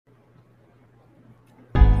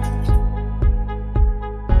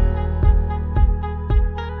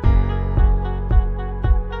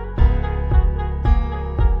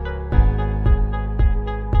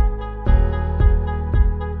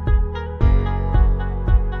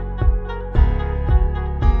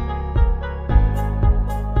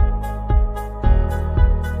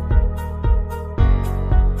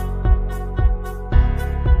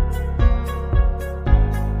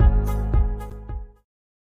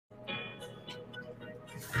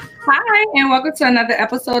Hi, and welcome to another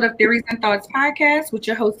episode of Theories and Thoughts podcast with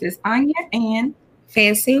your hostess Anya and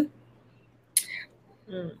Fancy?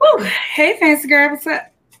 Whew, hey, fancy girl, what's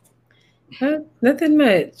up? Nothing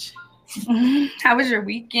much. How was your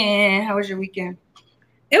weekend? How was your weekend?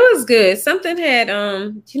 It was good. Something had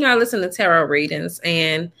I listen to tarot readings,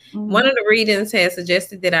 and one of the readings had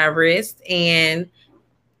suggested that I rest, and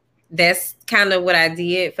that's kind of what I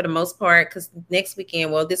did for the most part. Because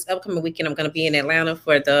this upcoming weekend, I'm going to be in Atlanta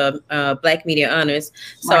for the Black Media Honors.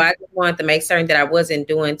 So I just wanted to make certain that I wasn't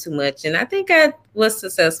doing too much, and I think I was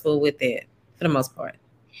successful with it for the most part.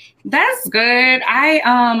 That's good.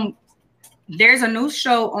 There's a new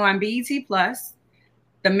show on BET Plus,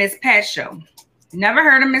 the Miss Pat Show. Never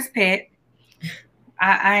heard of Miss Pat.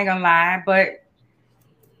 I ain't gonna lie, but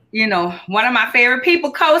one of my favorite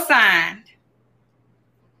people co-signed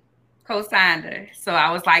her. So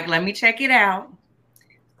I was like, let me check it out.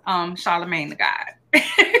 Charlamagne the God.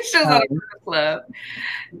 She was on the club.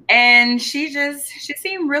 And she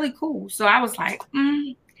seemed really cool. So I was like,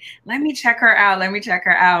 let me check her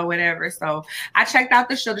out, whatever. So I checked out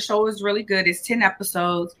the show. The show was really good. It's 10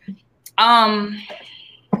 episodes.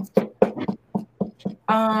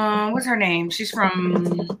 What's her name? She's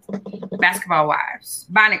from Basketball Wives,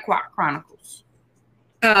 Bonnet Chronicles.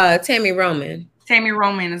 Tammy Roman. Tammy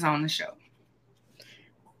Roman is on the show.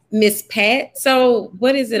 Miss Pat. So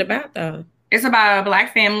what is it about though? It's about a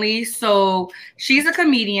Black family. So she's a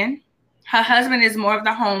comedian. Her husband is more of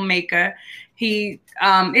the homemaker.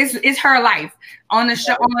 It's her life. On the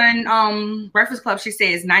show on Breakfast Club, she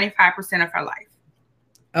says 95% of her life.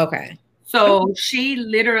 Okay. So she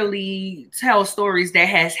literally tells stories that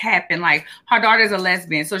has happened. Like her daughter's a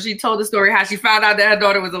lesbian. So she told the story how she found out that her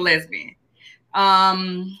daughter was a lesbian.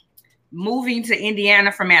 Moving to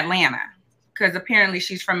Indiana from Atlanta, because apparently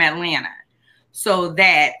she's from Atlanta. So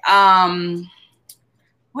that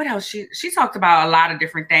what else? She talked about a lot of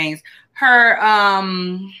different things.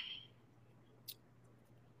 Her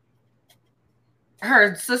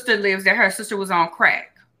sister lives there. Her sister was on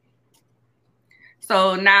crack.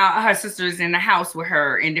 So now her sister is in the house with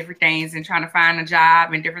her and different things and trying to find a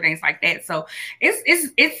job and different things like that. So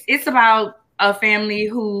it's about a family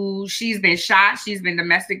who she's been shot. She's been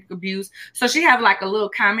domestic abused. So she have like a little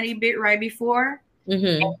comedy bit right before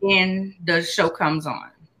and then the show comes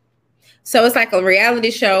on. So it's like a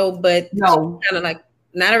reality show, but no, kind of like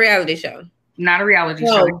not a reality show. Not a reality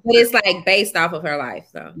show. But it's like based off of her life,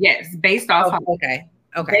 though. Yes, based off her okay.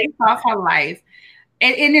 Based off her life.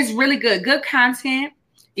 And it's really good. Good content.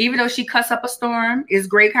 Even though she cussed up a storm, it's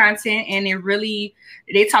great content. And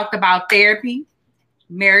they talked about therapy,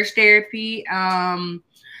 marriage therapy,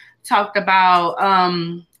 talked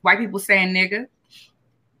about white people saying nigga,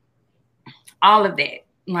 all of that.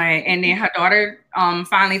 Like, and then her daughter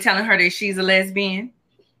finally telling her that she's a lesbian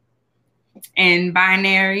and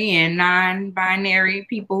binary and non-binary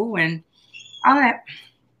people and all that.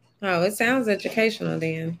 Oh, it sounds educational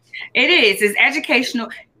then. It is. It's educational.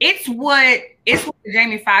 It's what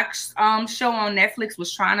Jamie Foxx show on Netflix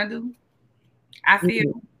was trying to do. I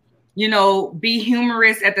feel, be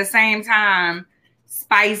humorous at the same time,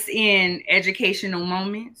 spice in educational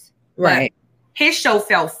moments. Right. But his show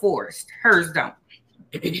felt forced. Hers don't.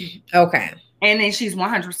 Okay. And then she's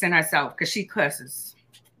 100% herself because she cusses.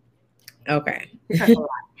 Okay.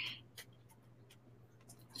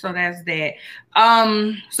 So that's that.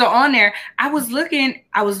 So on there, I was looking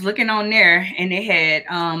on there, and they had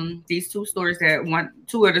these two of the stories that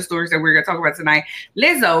we're gonna talk about tonight.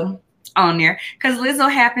 Lizzo on there, because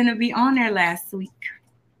Lizzo happened to be on there last week.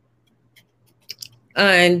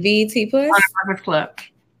 On BET Plus? On the Breakfast Club.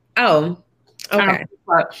 Oh, okay.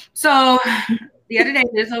 So the other day,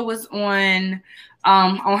 Lizzo was on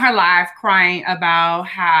her live crying about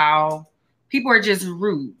how people are just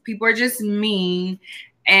rude. People are just mean.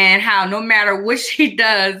 And how no matter what she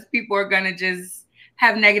does, people are going to just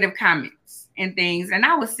have negative comments and things. And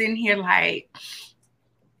I was sitting here like,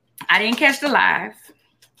 I didn't catch the live.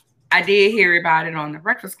 I did hear about it on the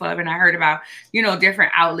Breakfast Club. And I heard about,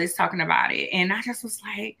 different outlets talking about it. And I just was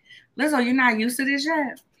like, Lizzo, you're not used to this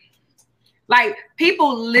yet. Like,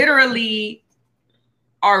 people literally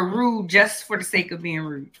are rude just for the sake of being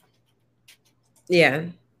rude. Yeah.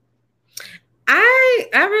 I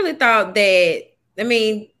really thought that,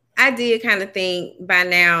 I did kind of think by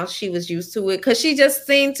now she was used to it because she just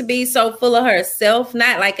seemed to be so full of herself,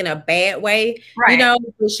 not like in a bad way, right.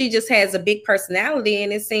 But she just has a big personality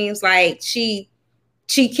and it seems like she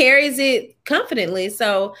carries it confidently.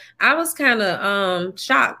 So I was kind of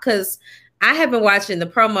shocked because I have been watching the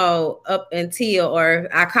promo up until, or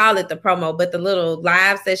I call it the promo, but the little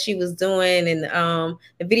lives that she was doing and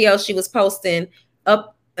the videos she was posting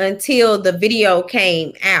up until the video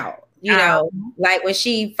came out. You know, like when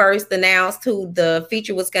she first announced who the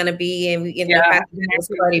feature was going to be, and we ended up finding it was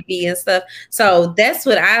Cardi B and stuff. So that's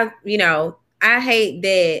what I hate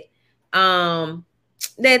that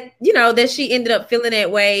that she ended up feeling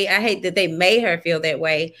that way. I hate that they made her feel that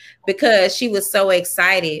way because she was so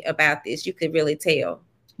excited about this. You could really tell.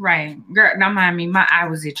 Right. Girl, don't mind me. My eye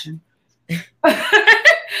was itching.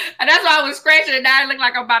 And that's why I was scratching and now it looked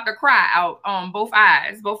like I'm about to cry out on both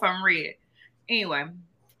eyes, both of them red. Anyway,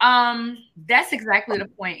 that's exactly the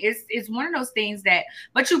point. It's one of those things that,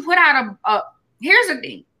 but you put out here's the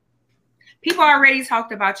thing. People already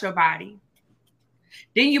talked about your body.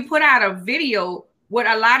 Then you put out a video with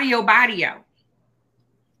a lot of your body out.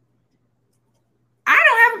 I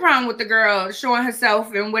don't have a problem with the girl showing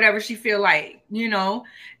herself and whatever she feel like, you know.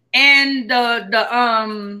 And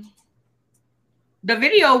the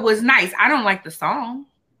video was nice. I don't like the song,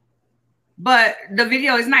 but the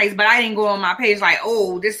video is nice. But I didn't go on my page like,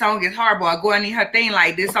 oh, this song is horrible. I go on her thing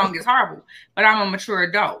like, this song is horrible. But I'm a mature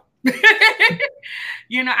adult.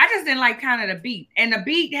 You know, I just didn't like kind of the beat, and the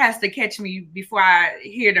beat has to catch me before I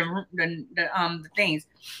hear the things.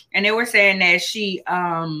 And they were saying that she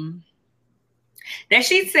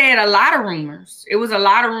said a lot of rumors. It was a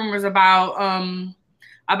lot of rumors about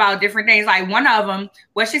different things. Like one of them,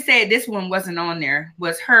 what she said, this one wasn't on there,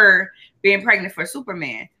 was her being pregnant for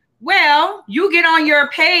Superman. Well, you get on your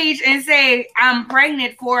page and say, I'm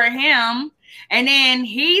pregnant for him. And then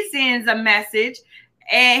he sends a message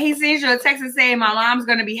and he sends you a text and saying, my mom's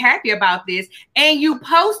going to be happy about this. And you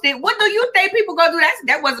post it. What do you think people go do?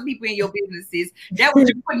 That wasn't people in your businesses. That was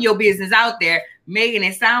you putting your business out there, making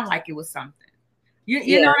it sound like it was something.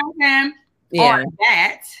 You know what I'm saying? Yeah. Or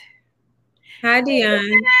that. Hi,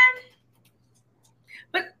 Dion.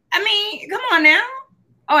 But I mean, come on now.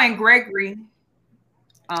 Oh, and Gregory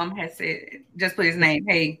has said, just put his name.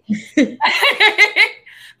 Hey. But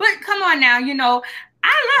come on now, you know,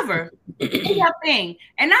 I love her. It's her thing.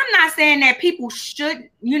 And I'm not saying that people should,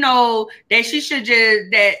 you know, that she should just,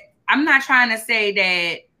 that I'm not trying to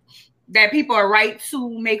say that people are right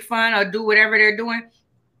to make fun or do whatever they're doing.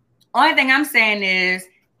 Only thing I'm saying is,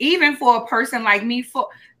 even for a person like me,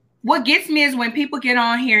 what gets me is when people get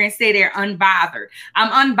on here and say they're unbothered.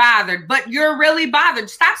 I'm unbothered, but you're really bothered.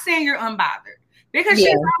 Stop saying you're unbothered, because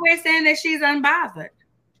she's always saying that she's unbothered.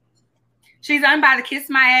 She's unbothered. Kiss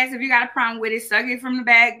my ass if you got a problem with it. Suck it from the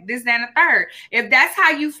back. This, that, and the third. If that's how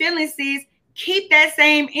you feeling, sis, keep that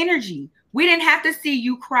same energy. We didn't have to see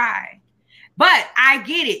you cry. But I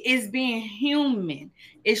get it. It's being human.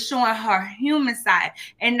 It's showing her human side.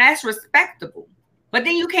 And that's respectable. But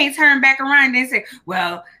then you can't turn back around and say,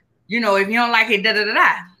 well, you know, if you don't like it,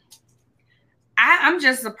 da-da-da-da. I'm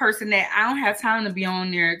just a person that I don't have time to be on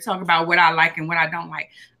there and talk about what I like and what I don't like.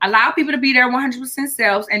 Allow people to be their 100%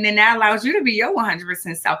 selves, and then that allows you to be your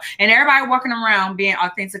 100% self. And everybody walking around being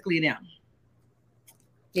authentically them.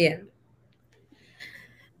 Yeah.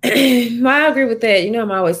 Well, I agree with that. You know,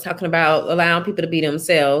 I'm always talking about allowing people to be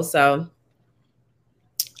themselves.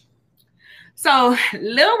 So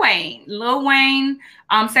Lil Wayne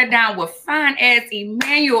sat down with fine ass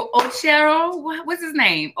Emmanuel Ochero. What's his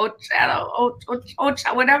name? Ochero,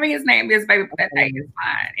 whatever his name is, baby. That thing is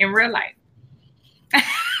fine in real life.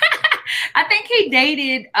 I think he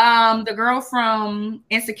dated the girl from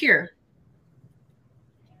Insecure.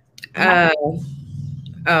 Not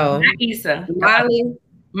Issa.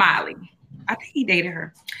 Molly. I think he dated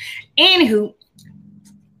her. Anywho,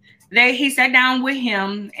 he sat down with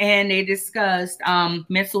him and they discussed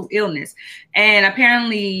mental illness. And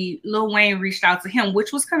apparently Lil Wayne reached out to him,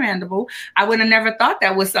 which was commendable. I would have never thought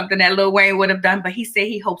that was something that Lil Wayne would have done, but he said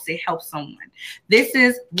he hopes it helps someone. This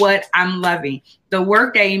is what I'm loving. The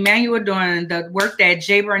work that Emmanuel doing, the work that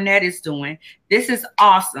Jay Burnett is doing, this is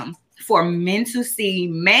awesome for men to see,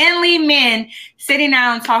 manly men sitting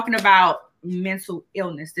down talking about mental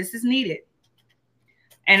illness. This is needed.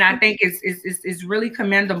 And I think it's really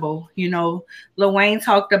commendable. You know, Lil Wayne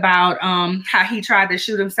talked about how he tried to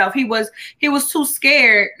shoot himself. He was too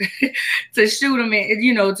scared to shoot him,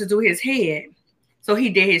 you know, to do his head. So he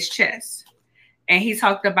did his chest. And he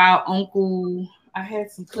talked about Uncle. I had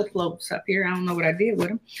some clip loops up here. I don't know what I did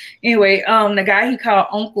with him. Anyway, the guy he called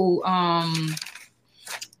Uncle. I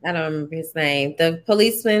don't remember his name. The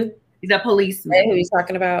policeman. The policeman. Who you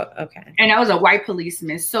talking about? Okay. And that was a white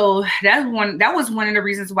policeman. So that was one of the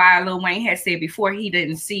reasons why Lil Wayne had said before he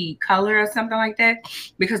didn't see color or something like that,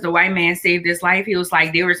 because the white man saved his life. He was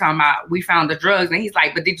like, they were talking about, we found the drugs, and he's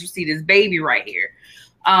like, but did you see this baby right here?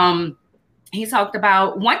 He talked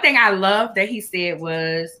about, one thing I love that he said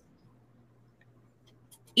was,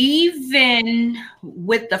 even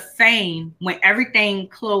with the fame, when everything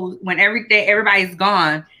closed, when everybody's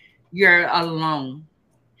gone, you're alone.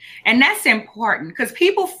 And that's important because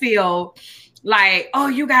people feel like, oh,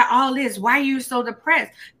 you got all this. Why are you so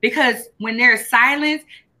depressed? Because when there's silence,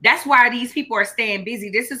 that's why these people are staying busy.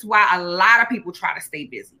 This is why a lot of people try to stay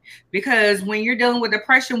busy. Because when you're dealing with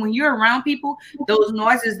depression, when you're around people, those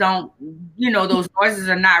noises don't, those noises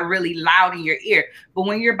are not really loud in your ear. But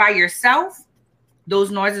when you're by yourself,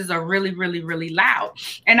 those noises are really, really, really loud.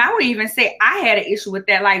 And I would even say I had an issue with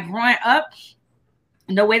that. Like growing up,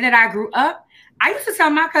 the way that I grew up, I used to tell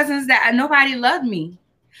my cousins that nobody loved me.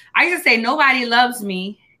 I used to say nobody loves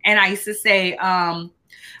me, and I used to say,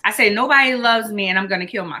 nobody loves me, and I'm gonna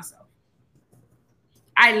kill myself.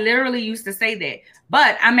 I literally used to say that,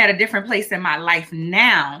 but I'm at a different place in my life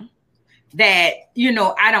now that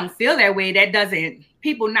I don't feel that way. That doesn't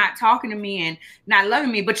people not talking to me and not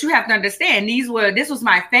loving me. But you have to understand, this was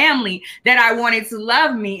my family that I wanted to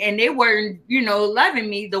love me, and they weren't loving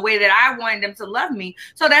me the way that I wanted them to love me.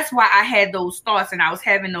 So that's why I had those thoughts and I was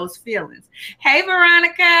having those feelings. Hey,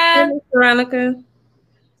 Veronica. Hey, Veronica.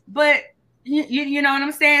 But you know what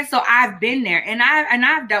I'm saying? So I've been there, and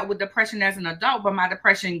I've dealt with depression as an adult, but my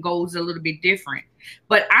depression goes a little bit different.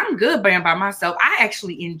 But I'm good being by myself. I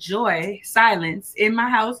actually enjoy silence in my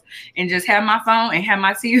house and just have my phone and have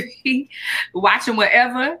my TV, watching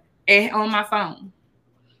whatever and on my phone.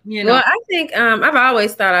 Well, I think I've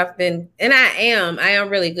always thought I've been, and I am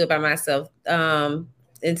really good by myself. And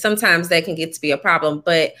sometimes that can get to be a problem,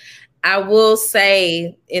 but I will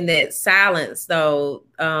say in that silence though,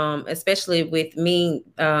 especially with me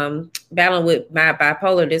battling with my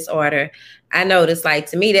bipolar disorder, I noticed like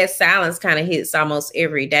to me that silence kind of hits almost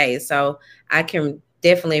every day. So I can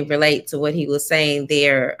definitely relate to what he was saying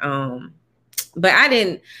there. But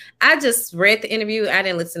I just read the interview. I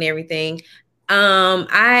didn't listen to everything.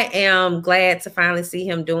 I am glad to finally see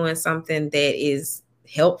him doing something that is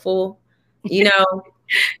helpful, Yeah.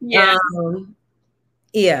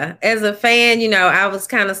 Yeah, as a fan, I was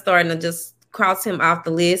kind of starting to just cross him off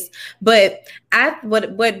the list. But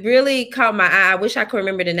what really caught my eye, I wish I could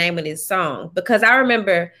remember the name of this song, because I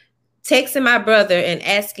remember texting my brother and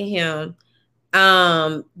asking him,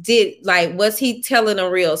 was he telling a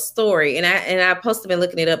real story? And I supposed to been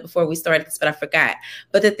looking it up before we started this, but I forgot.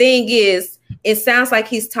 But the thing is, it sounds like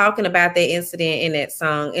he's talking about that incident in that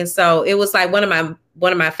song. And so it was like one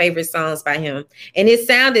of my favorite songs by him. And it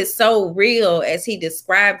sounded so real as he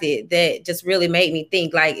described it that just really made me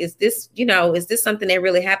think like, is this something that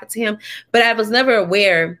really happened to him? But I was never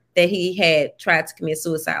aware that he had tried to commit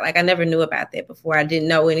suicide. Like I never knew about that before. I didn't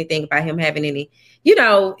know anything about him having any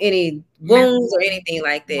wounds or anything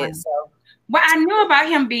like that. So, well, I knew about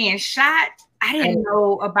him being shot. I didn't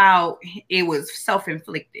know about it was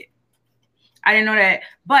self-inflicted. I didn't know that,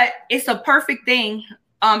 but it's a perfect thing.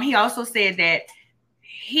 He also said that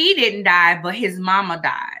he didn't die, but his mama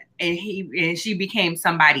died, and she became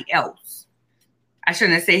somebody else. I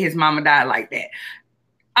shouldn't have said his mama died like that.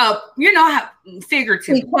 How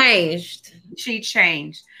figuratively. She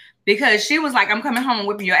changed because she was like, "I'm coming home and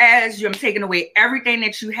whipping your ass. I'm taking away everything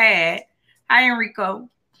that you had." Hi, Enrico.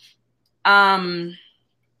 I'm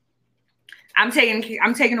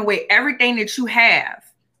taking away everything that you have.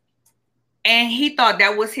 And he thought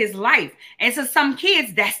that was his life. And so some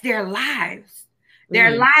kids, that's their lives.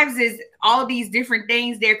 Their lives is all these different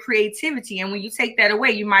things, their creativity. And when you take that away,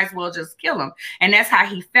 you might as well just kill them. And that's how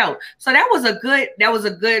he felt. So that was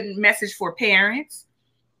a good message for parents.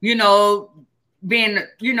 Being, in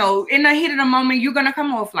the heat of the moment, you're gonna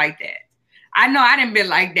come off like that. I know I didn't be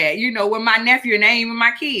like that, with my nephew, and ain't even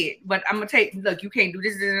my kid. But I'm gonna look, you can't do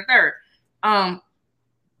this, and the third.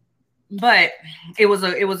 But it was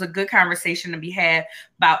a good conversation to be had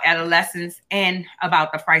about adolescence and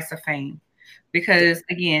about the price of fame. Because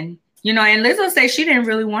again, and Lizzo said she didn't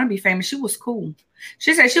really want to be famous. She was cool.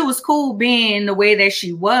 She said she was cool being the way that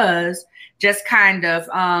she was, just kind of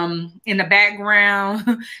in the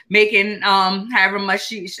background, making however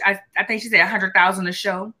much I think she said 100,000 a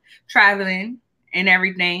show, traveling and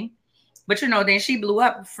everything. But then she blew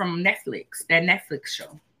up from Netflix, that Netflix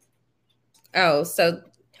show. Oh, so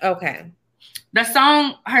okay. Her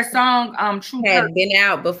song, True had been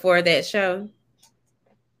out before that show.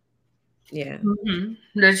 Yeah.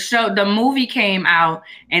 Mm-hmm. The movie came out,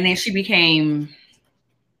 and then she became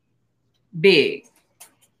big.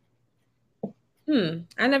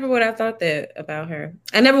 I never would have thought that about her.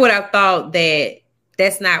 I never would have thought that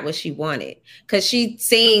that's not what she wanted, because she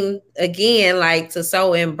seemed again like to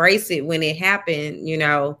so embrace it when it happened.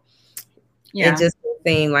 Yeah. It just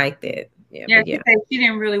seemed like that. Yeah. She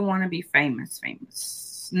didn't really want to be famous.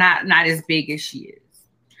 Not as big as she is.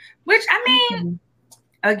 Which I mean,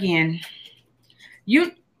 again,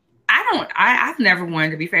 I've never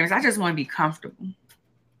wanted to be famous. I just want to be comfortable.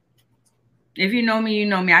 If you know me, you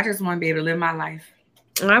know me. I just want to be able to live my life.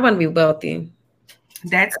 I want to be wealthy.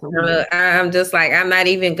 That's cool. I'm just like, I'm not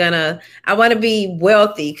even gonna, I want to be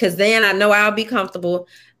wealthy because then I know I'll be comfortable.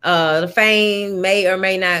 The fame may or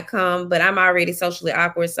may not come, but I'm already socially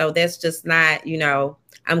awkward. So that's just not,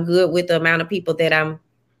 I'm good with the amount of people that I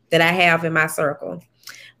have in my circle.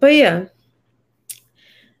 But yeah,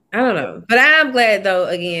 I don't know. But I'm glad though,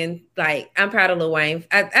 again, like I'm proud of Lil Wayne.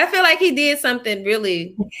 I feel like he did something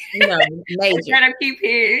really, major. Try to keep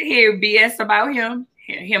hear BS about him.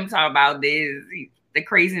 Hear him talk about the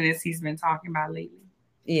craziness he's been talking about lately.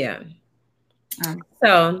 Yeah.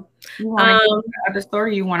 So you want to do the other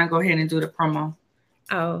story? You want to go ahead and do the promo?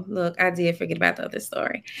 Oh, look, I did forget about the other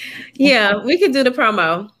story. Yeah, we can do the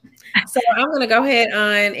promo. So I'm gonna go ahead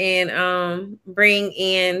on and bring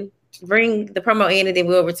the promo in, and then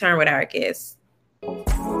we'll return with our guests.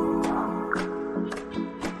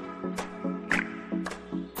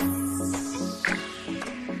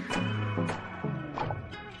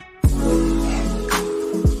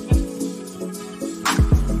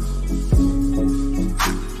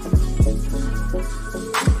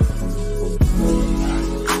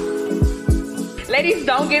 Ladies,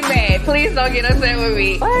 don't get mad. Please don't get upset with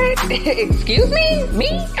me. What? Excuse me?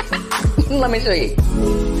 Me? Let me show you.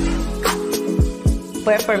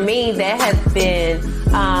 But for me, that has been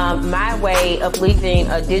my way of leaving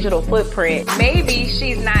a digital footprint. Maybe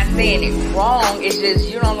she's not saying it wrong. It's just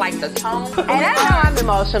you don't like the tone. And I know I'm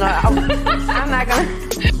emotional. I'm not going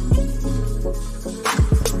to...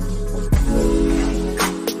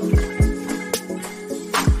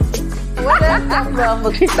 What is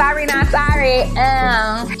self-love? Sorry, not sorry.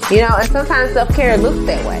 And sometimes self-care looks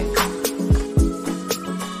that way.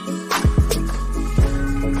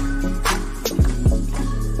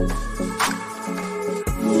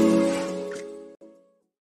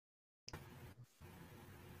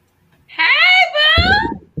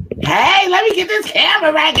 Hey, let me get this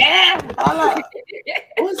camera right there. Hold on.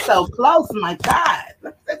 We're so close, my God.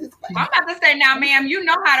 I'm about to say now, ma'am, you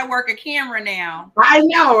know how to work a camera now. I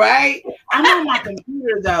know, right? I'm on my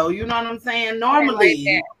computer, though. You know what I'm saying?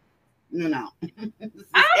 Normally,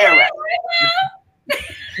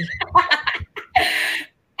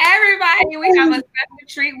 Everybody, we have a special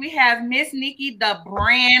treat. We have MsNickee, the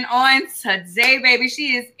brand, on today, baby.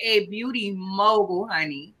 She is a beauty mogul,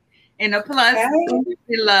 honey. And a plus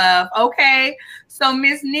love. Okay. So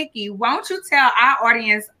MsNickee, won't you tell our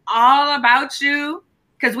audience all about you?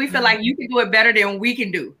 Because we feel like you can do it better than we can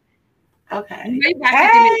do. Okay.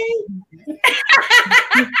 Hey.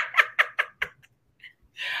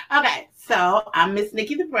 Okay. So I'm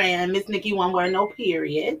MsNickee the brand. MsNickee, one word, no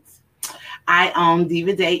periods. I own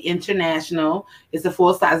Diva Day International. It's a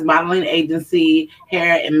full-size modeling agency,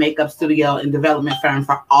 hair and makeup studio, and development firm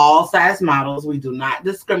for all size models. We do not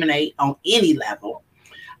discriminate on any level.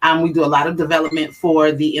 We do a lot of development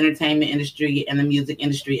for the entertainment industry and the music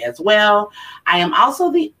industry as well. I'm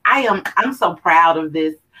so proud of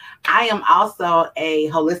this. I am also a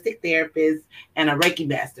holistic therapist and a Reiki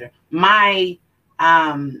master. My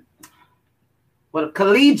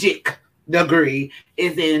collegiate degree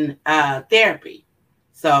is in therapy.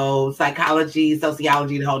 So psychology,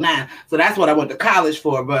 sociology, the whole nine. So that's what I went to college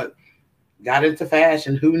for, but got into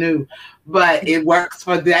fashion. Who knew? But it works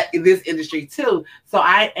for this industry too. So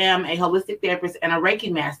I am a holistic therapist and a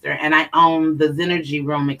Reiki master, and I own the Zenergy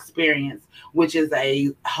Room Experience, which is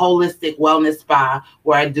a holistic wellness spa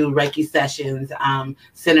where I do Reiki sessions,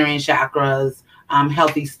 centering chakras,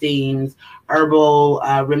 healthy steams, herbal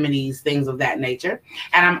remedies, things of that nature.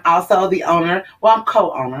 And I'm also the owner, I'm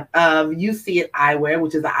co-owner of You See It Eyewear,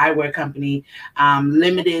 which is an eyewear company,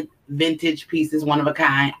 limited vintage pieces, one of a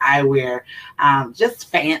kind eyewear, just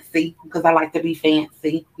fancy because I like to be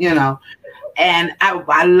fancy, And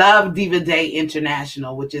I love Diva Day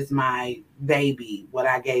International, which is my baby, what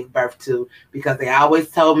I gave birth to, because they always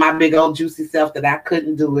told my big old juicy self that I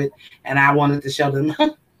couldn't do it. And I wanted to show them,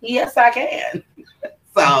 yes, I can.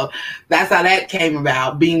 So that's how that came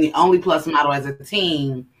about, being the only plus model as a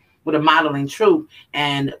team with a modeling troupe.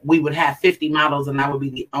 And we would have 50 models and I would be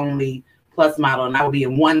the only plus model, and I would be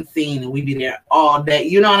in one scene and we'd be there all day.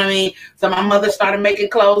 You know what I mean? So my mother started making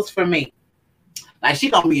clothes for me. Like, she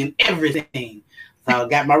gonna be in everything. So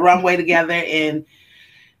got my runway together, and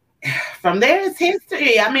from there it's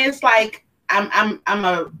history. I mean, it's like I'm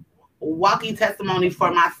a walking testimony for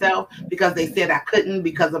myself, because they said I couldn't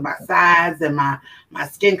because of my size and my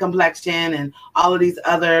skin complexion and all of these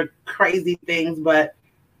other crazy things, but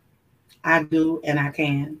I do and I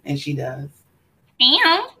can, and she does.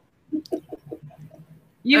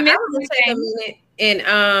 You I missed want to take a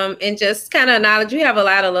minute and just kind of acknowledge you have a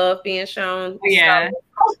lot of love being shown. Yeah.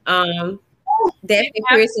 So, Daphne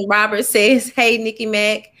Pearson Roberts says, "Hey, Nikki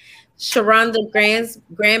Mac." Sharonda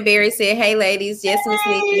Granberry said, "Hey, ladies, yes, Miss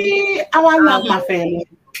Nikki." Oh, I love my family.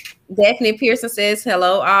 Daphne Pearson says,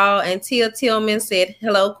 "Hello, all," and Tia Tillman said,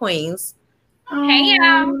 "Hello, Queens." Hey,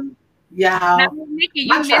 y'all. Y'all. Nikki,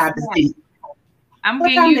 you missed one. I'm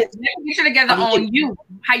getting you. Let me get you together on you.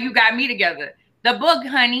 How you got me together? The book,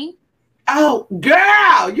 honey. Oh,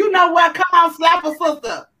 girl, you know what? Come on, slap a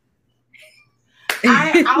sister.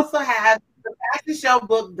 I also have the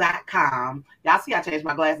fashionshowbook.com. Y'all see I changed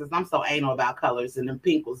my glasses. I'm so anal about colors, and then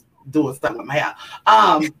pink was doing something with my hair.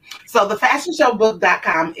 So the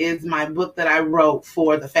fashionshowbook.com is my book that I wrote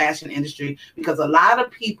for the fashion industry, because a lot of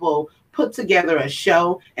people put together a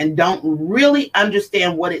show and don't really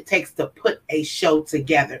understand what it takes to put a show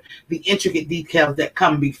together, the intricate details that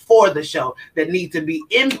come before the show that need to be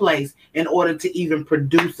in place in order to even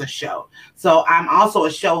produce a show. So I'm also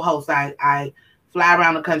a show host. I fly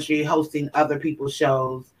around the country hosting other people's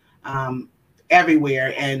shows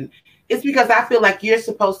everywhere. And it's because I feel like you're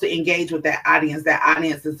supposed to engage with that audience. That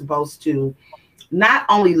audience is supposed to not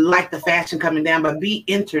only like the fashion coming down, but be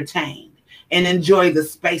entertained and enjoy the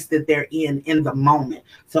space that they're in the moment.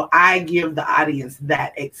 So I give the audience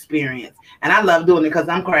that experience. And I love doing it because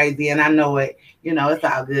I'm crazy and I know it. You know, it's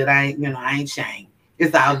all good. I ain't shamed.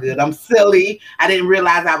 It's all good. I'm silly. I didn't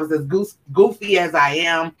realize I was as goofy as I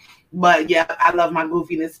am. But yeah, I love my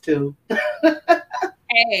goofiness too.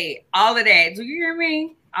 Hey, all of that. Do you hear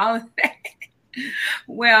me? All of that.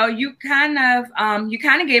 Well, you kind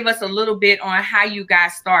of gave us a little bit on how you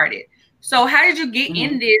got started. So how did you get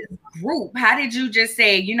in this group? How did you just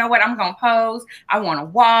say, you know what, I'm going to pose. I want to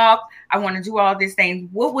walk. I want to do all these things.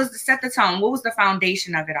 What was set the tone? What was the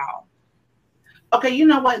foundation of it all? Okay, you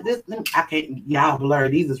know what? I can't, y'all blur.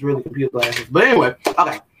 These is really computer glasses. But anyway,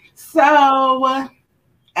 okay. So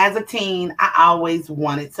as a teen, I always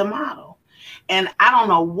wanted to model. And I don't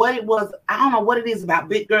know what it was. I don't know what it is about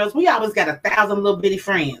big girls. We always got 1,000 little bitty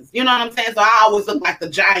friends. You know what I'm saying? So I always look like the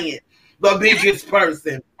giant, the biggest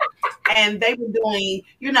person. And they were doing,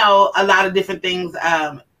 you know, a lot of different things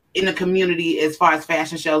in the community as far as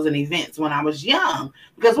fashion shows and events when I was young.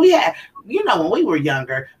 Because we had, you know, when we were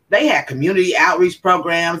younger, they had community outreach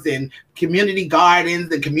programs and community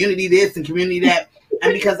gardens and community this and community that.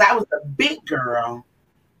 And because I was a big girl,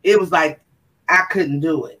 it was like I couldn't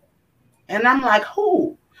do it. And I'm like,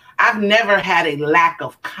 who? I've never had a lack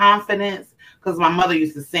of confidence because my mother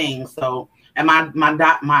used to sing. So, and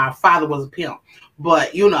my father was a pimp.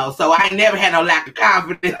 But, you know, so I never had no lack of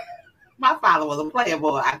confidence. My father was a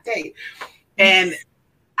playboy, I tell you. And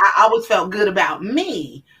I always felt good about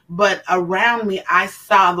me. But around me, I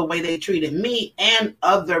saw the way they treated me and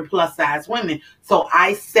other plus size women. So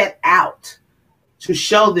I set out to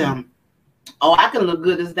show them, oh, I can look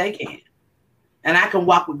good as they can. And I can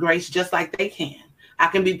walk with grace just like they can. I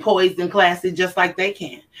can be poised and classy just like they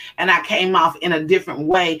can. And I came off in a different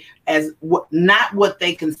way as not what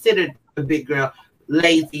they considered a big girl,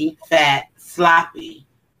 lazy, fat, sloppy.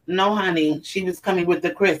 No, honey, she was coming with the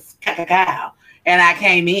crisp cacao. And I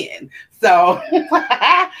came in. So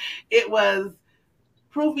it was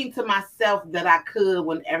proving to myself that I could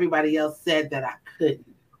when everybody else said that I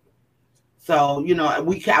couldn't. So, you know,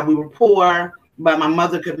 we were poor, but my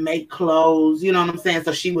mother could make clothes, you know what I'm saying?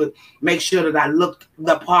 So she would make sure that I looked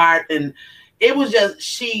the part. And it was just,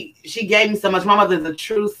 she gave me so much. My mother's a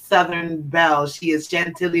true Southern belle. She is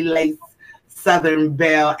Chantilly lace Southern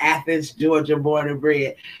belle, Athens, Georgia, born and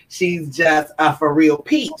bred. She's just a for real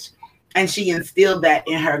peach. And she instilled that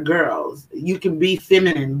in her girls. You can be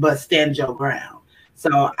feminine, but stand your ground.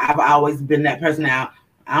 So I've always been that person. Now,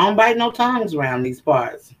 I don't bite no tongues around these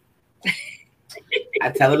parts. I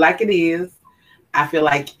tell it like it is. I feel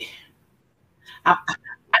like I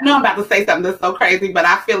know I'm about to say something that's so crazy, but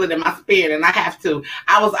I feel it in my spirit and I have to.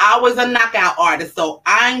 I was always a knockout artist, so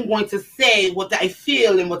I'm going to say what I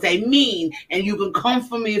feel and what I mean, and you can come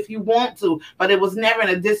for me if you want to, but it was never in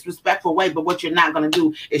a disrespectful way. But what you're not going to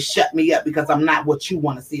do is shut me up because I'm not what you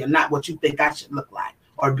want to see or not what you think I should look like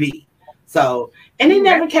or be. So, and it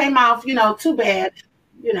never came off, you know, too bad.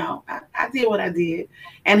 You know, I did what I did,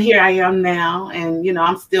 and here I am now. And you know,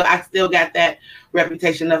 I still got that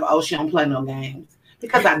reputation of, oh, she don't play no games,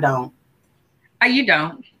 because I don't. Oh, you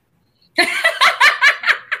don't. What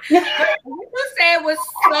you said was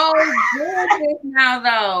so good now,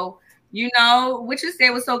 though. You know, what you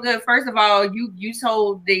said was so good. First of all, you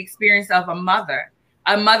told the experience of a mother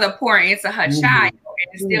pouring into her child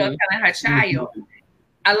and still telling her child.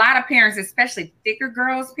 A lot of parents, especially thicker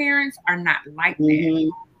girls' parents, are not like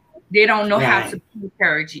that. They don't know how Right. to be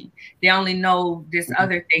encouraging. They only know this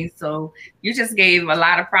other thing. So you just gave a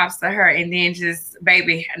lot of props to her, and then just,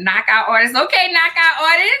 baby, knockout artists. Okay, knockout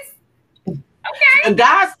artists. Okay.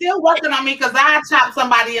 God's still working on me because I chopped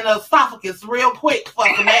somebody in the esophagus real quick for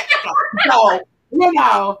some extra. So, you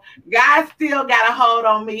know, God still got a hold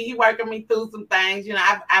on me. He working me through some things. You know,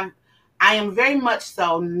 I am very much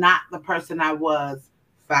so not the person I was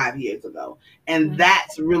 5 years ago. And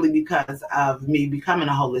that's really because of me becoming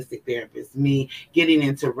a holistic therapist, me getting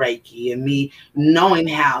into Reiki, and me knowing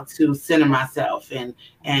how to center myself and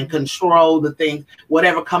control the things.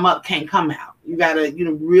 Whatever come up can't come out. You gotta,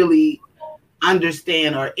 really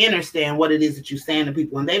understand or understand what it is that you're saying to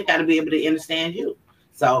people, and they've got to be able to understand you.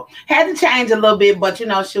 So had to change a little bit, but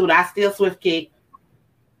shoot, I still swift kick.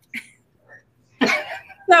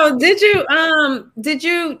 So did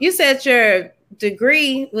you said your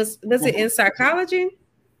degree was it in psychology?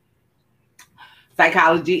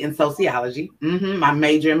 Psychology and sociology. My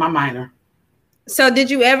major and my minor. So did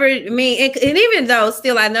you ever, and even though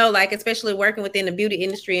still I know, like, especially working within the beauty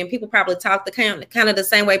industry, and people probably talk the kind of the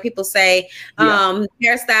same way people say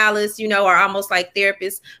hairstylists, are almost like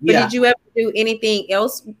therapists. But did you ever do anything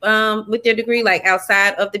else with your degree, like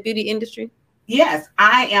outside of the beauty industry? Yes,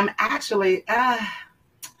 I am actually,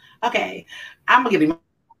 okay, I'm going to get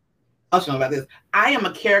emotional about this. I am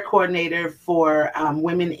a care coordinator for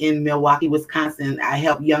women in Milwaukee, Wisconsin. I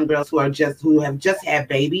help young girls who have just had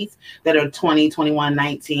babies that are 20, 21,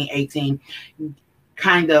 19, 18,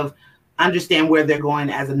 kind of understand where they're going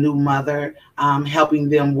as a new mother, helping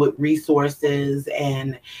them with resources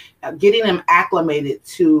and getting them acclimated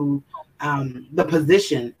to the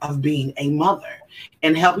position of being a mother,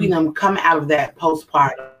 and helping them come out of that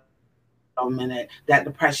postpartum and that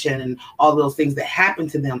depression and all those things that happen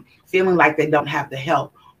to them, feeling like they don't have the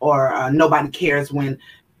help or nobody cares, when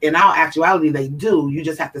in our actuality they do. You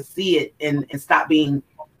just have to see it and stop being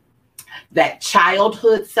that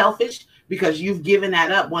childhood selfish, because you've given that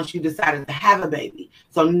up once you decided to have a baby.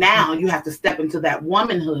 So now you have to step into that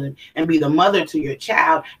womanhood and be the mother to your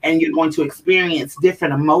child, and you're going to experience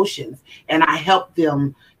different emotions. And I help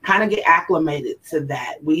them kind of get acclimated to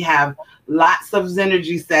that. We have lots of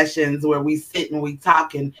Zenergy sessions where we sit and we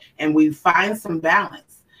talk and we find some balance.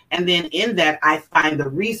 And then in that, I find the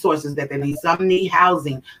resources that they need. Some need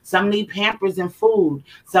housing, some need Pampers and food,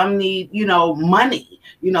 some need, money,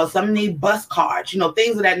 some need bus cards,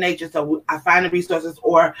 things of that nature. So I find the resources,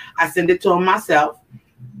 or I send it to them myself.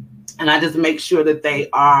 And I just make sure that they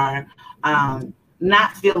are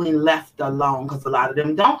not feeling left alone, because a lot of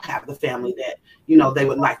them don't have the family that, they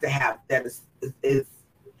would like to have, that is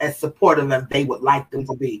as supportive as they would like them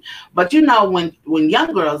to be. But when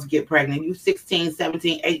young girls get pregnant, you 16,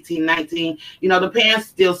 17, 18, 19, the parents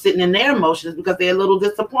still sitting in their emotions because they're a little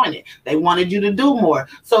disappointed. They wanted you to do more.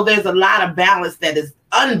 So there's a lot of balance that is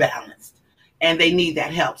unbalanced, and they need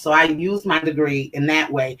that help. So I use my degree in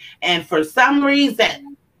that way. And for some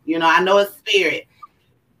reason, I know it's spirit.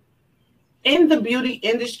 In the beauty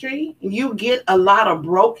industry, you get a lot of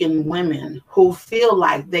broken women who feel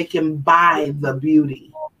like they can buy the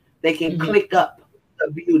beauty. They can click up the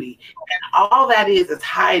beauty. And all that is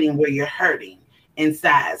hiding where you're hurting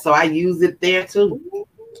inside. So I use it there too.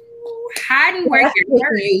 Hiding where you're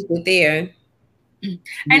hurting. Use it there.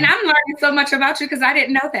 And I'm learning so much about you because I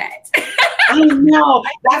didn't know that. I know.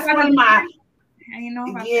 That's one of my...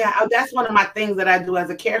 that's one of my things that I do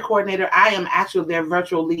as a care coordinator. I am actually their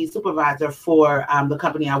virtual lead supervisor for the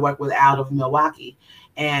company I work with out of Milwaukee.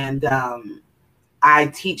 And I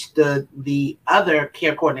teach the other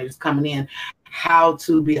care coordinators coming in how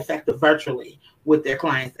to be effective virtually with their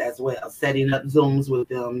clients as well, setting up Zooms with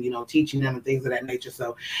them, teaching them and things of that nature.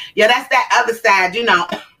 So that's that other side,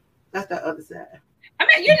 that's the other side. I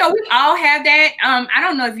mean, we all have that. I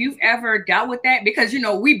don't know if you've ever dealt with that, because,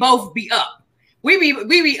 we both be up. We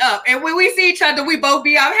be up, and when we see each other, we both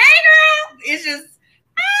be up. Hey, girl, it's just,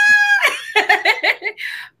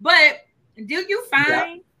 But do you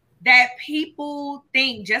find that people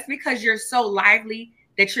think just because you're so lively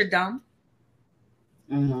that you're dumb?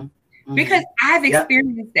 Because I've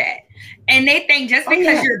experienced that, and they think just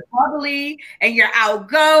because you're bubbly and you're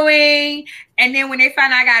outgoing, and then when they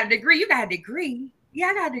find I got a degree, you got a degree? Yeah,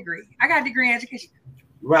 I got a degree. I got a degree in education.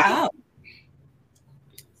 Right. Oh.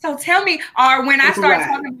 So tell me, or when I start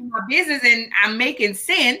talking about my business and I'm making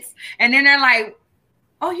sense, and then they're like,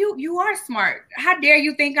 "Oh, you are smart. How dare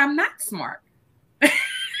you think I'm not smart?"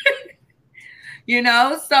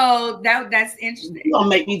 So that's interesting. You're gonna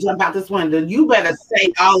make me jump out this window. You better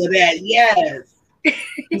say all of that. Yes.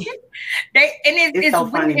 It's so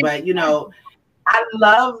funny, but I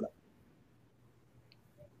love.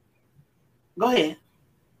 Go ahead.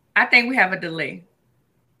 I think we have a delay.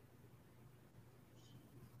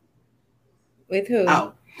 With who?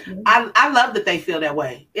 Oh, I love that they feel that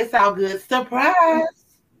way. It's all good. Surprise.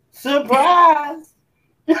 Surprise.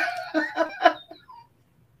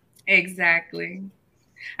 Exactly.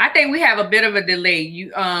 I think we have a bit of a delay.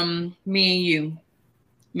 You, me and you,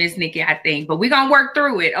 MsNickee, I think, but we're gonna work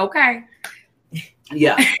through it. Okay.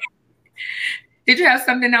 Yeah. Did you have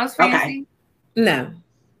something else, Fancy? Okay. No.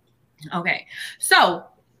 Okay. So,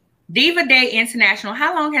 Diva Day International.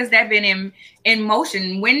 How long has that been in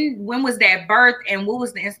motion? When was that birth, and what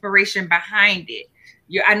was the inspiration behind it?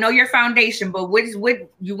 I know your foundation, but what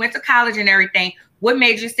you went to college and everything. What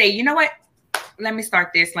made you say, you know what? Let me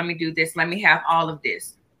start this. Let me do this. Let me have all of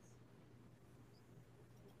this.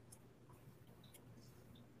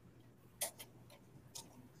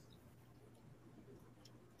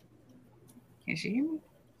 Can she hear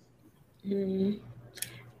me?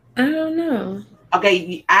 I don't know.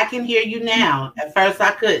 Okay, I can hear you now. At first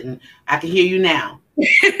I couldn't. I can hear you now.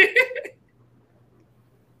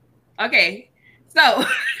 Okay. So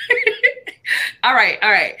all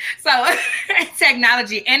right. So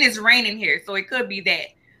technology, and it's raining here, so it could be that.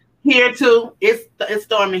 Here too. It's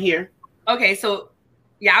storming here. Okay, so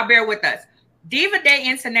y'all bear with us. Diva Day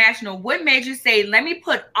International, what made you say, let me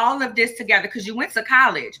put all of this together? Because you went to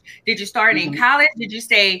college. Did you start in college? Did you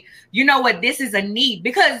say, you know what, this is a need?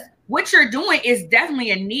 Because what you're doing is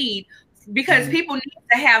definitely a need, because people need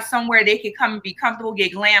to have somewhere they can come and be comfortable,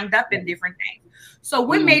 get glammed up in different things. So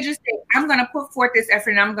what made you say, I'm going to put forth this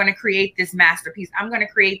effort and I'm going to create this masterpiece? I'm going to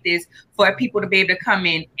create this for people to be able to come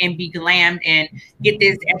in and be glammed and get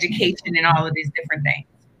this education and all of these different things.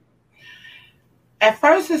 At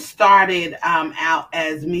first it started out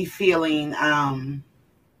as me feeling,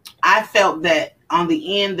 I felt that on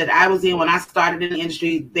the end that I was in when I started in the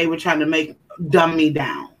industry, they were trying to dumb me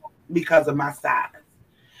down because of my size.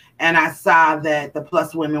 And I saw that the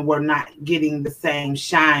plus women were not getting the same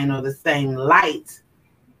shine or the same light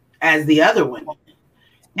as the other women.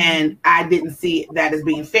 And I didn't see that as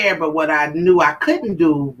being fair, but what I knew I couldn't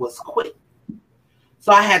do was quit.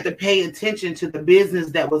 So I had to pay attention to the business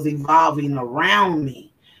that was evolving around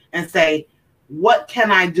me and say, what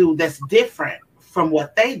can I do that's different from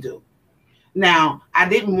what they do? Now, I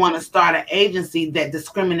didn't want to start an agency that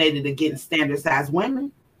discriminated against standard size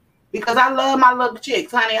women, because I love my little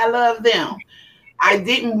chicks, honey. I love them. I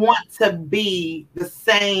didn't want to be the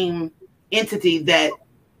same entity that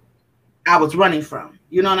I was running from.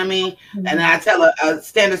 You know what I mean? And I tell a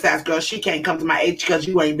standard size girl, she can't come to my age because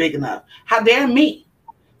you ain't big enough. How dare me?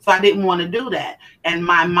 So I didn't want to do that. And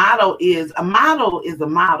my motto is, a model is a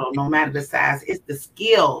model, no matter the size. It's the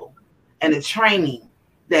skill and the training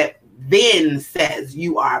that then says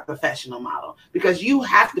you are a professional model, because you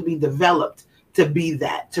have to be developed to be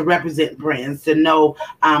that, to represent brands, to know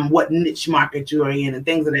what niche market you are in and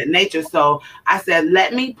things of that nature. So I said,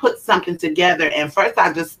 let me put something together. And first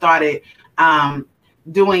I just started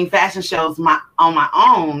doing fashion shows on my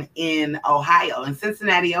own in Ohio, in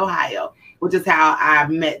Cincinnati, Ohio, which is how I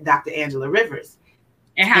met Dr. Angela Rivers.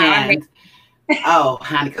 And oh,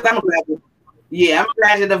 honey, because I'm a graduate. Yeah, I'm a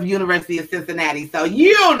graduate of University of Cincinnati. So,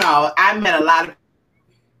 you know, I met a lot of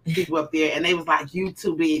people up there, and they was like, you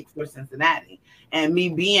too big for Cincinnati. And me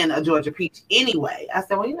being a Georgia peach anyway, I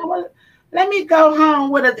said, well, you know what? Let me go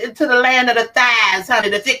home to the land of the thighs, honey,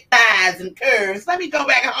 the thick thighs and curves. Let me go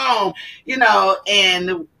back home, you know.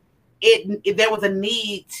 And there was a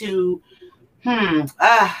need to,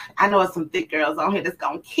 I know it's some thick girls on here that's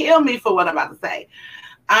gonna kill me for what I'm about to say.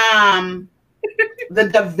 The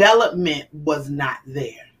development was not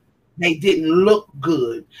there. They didn't look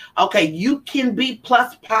good. Okay, you can be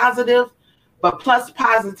plus positive, but plus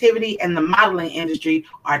positivity and the modeling industry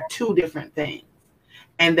are two different things.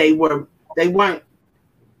 And they weren't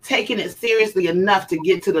taking it seriously enough to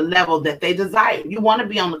get to the level that they desired. You want to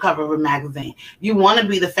be on the cover of a magazine. You want to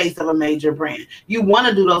be the face of a major brand. You want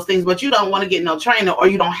to do those things, but you don't want to get no trainer, or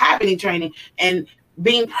you don't have any training. And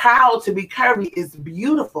being proud to be curvy is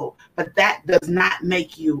beautiful, but that does not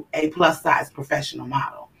make you a plus size professional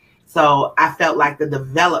model. So I felt like the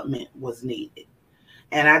development was needed.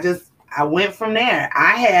 And I went from there.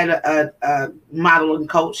 I had a modeling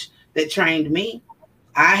coach that trained me.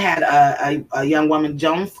 I had a young woman,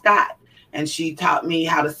 Joan Scott, and she taught me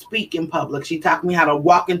how to speak in public. She taught me how to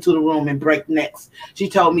walk into the room and break necks. She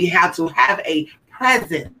told me how to have a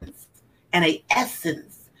presence and a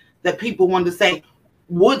essence that people would say,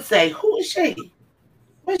 who is she?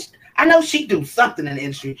 I know she do something in the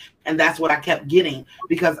industry. And that's what I kept getting,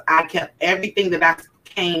 because I kept everything that I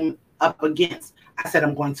came up against. I said,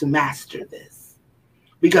 I'm going to master this.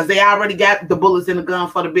 because they already got the bullets in the gun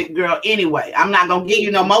for the big girl anyway. I'm not going to give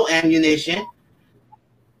you no more ammunition.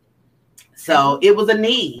 So it was a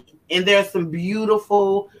need. And there's some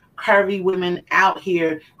beautiful, curvy women out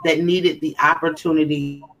here that needed the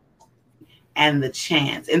opportunity and the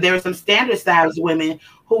chance. And there were some standard size women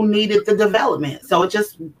who needed the development. So it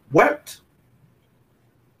just worked.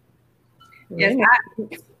 Yes.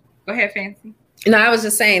 Go ahead, Fancy. No, I was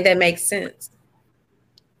just saying that makes sense.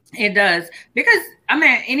 It does. Because, I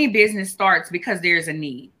mean, any business starts because there's a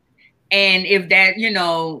need. And if that, you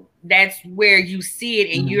know, that's where you see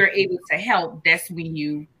it and you're able to help, that's when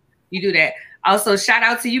you do that. Also, shout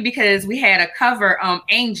out to you because we had a cover,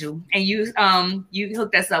 Angel, and you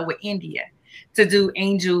hooked us up with India to do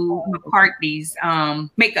Angel McCarthy's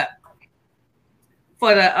makeup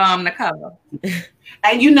for the cover.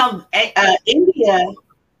 And you know,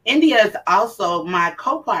 India is also my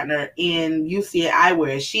co-partner in UCA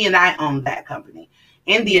Eyewear. She and I own that company.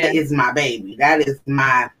 India is my baby. That's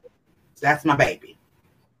my baby.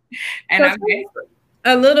 And so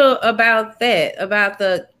a little about that, about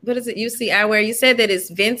the, what is it, UC Eyewear? You said that it's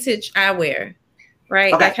vintage eyewear,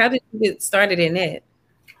 right? Okay. Like, how did you get started in that?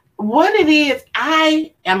 What it is,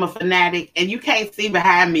 I am a fanatic, and you can't see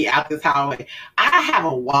behind me out this hallway. I have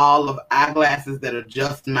a wall of eyeglasses that are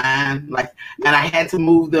just mine, and I had to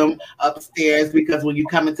move them upstairs because when you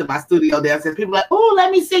come into my studio downstairs, people are like, "Oh,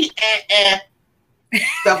 let me see."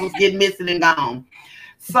 Stuff was getting missing and gone.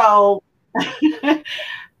 So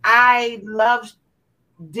I love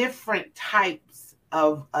different types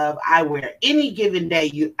of eyewear. Any given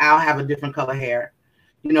day, I'll have a different color hair.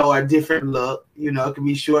 You know, or a different look. You know, it can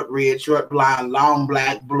be short red, short blonde, long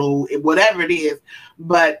black, blue, whatever it is.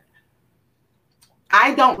 But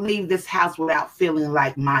I don't leave this house without feeling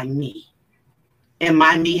like my me. And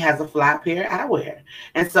my me has a fly pair of eyewear.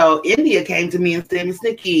 And so India came to me and said,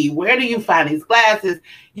 MsNickee, where do you find these glasses?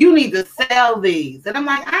 You need to sell these. And I'm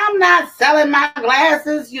like, I'm not selling my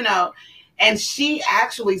glasses, you know. And she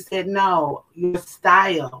actually said, no, your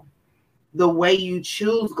style, the way you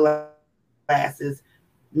choose glasses,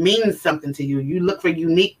 means something to you. You look for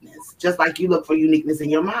uniqueness, just like you look for uniqueness in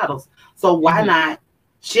your models. So why not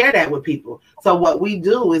share that with people? So what we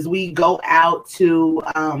do is we go out to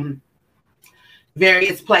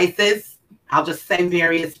various places. I'll just say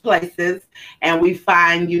various places, and we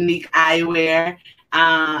find unique eyewear,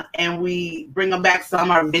 and we bring them back.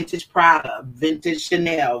 Some are vintage Prada, vintage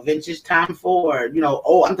Chanel, vintage Tom Ford, you know,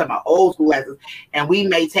 I'm talking about old school glasses. And we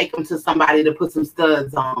may take them to somebody to put some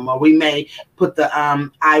studs on them, or we may put the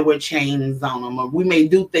eyewear chains on them, or we may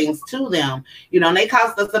do things to them, you know, and they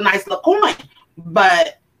cost us a nice little coin.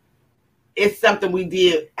 But it's something we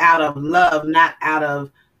did out of love,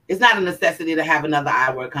 it's not a necessity to have another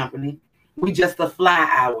eyewear company. We just a fly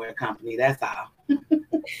eyewear company, that's all.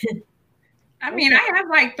 I mean, I have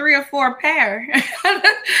like 3 or 4 pair.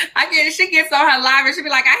 She gets on her live and she'll be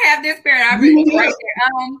like, I have this pair. I be right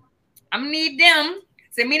there. I'm gonna need them.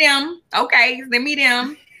 Send me them. Okay, send me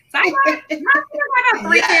them. So I got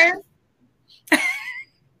 3 pairs.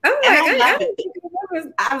 I love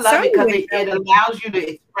it. I love it because it allows you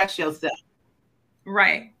to express yourself.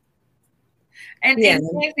 Right. And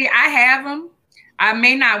Nancy, I have them. I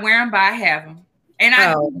may not wear them, but I have them. And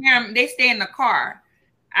I do wear them. They stay in the car.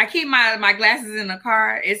 I keep my glasses in the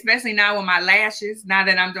car, especially now with my lashes. Now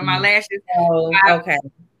that I'm doing my lashes. Oh, okay.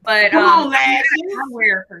 But I'm a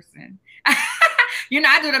wear person. You know,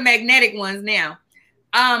 I do the magnetic ones now.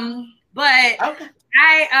 But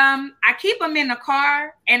I keep them in the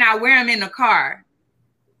car and I wear them in the car.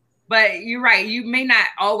 But you're right. You may not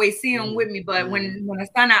always see them with me, but when the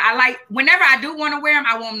sun out, whenever I do want to wear them,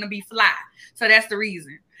 I want them to be fly. So that's the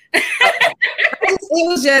reason. It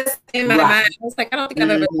was just in my mind. I was like, I don't think I've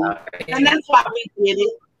ever thought of it. And that's why we did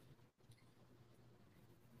it.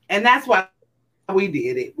 And that's why we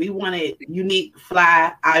did it. We wanted unique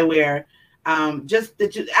fly eyewear. Just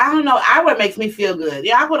that I don't know. Eyewear makes me feel good.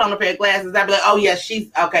 Yeah, I put on a pair of glasses. I'd be like, oh yeah, she's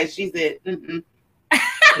it.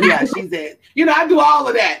 Yeah, she's it. You know, I do all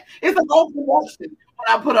of that. It's a whole production when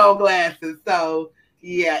I put on glasses. So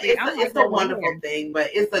yeah, it's a wonderful thing, but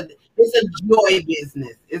it's a joy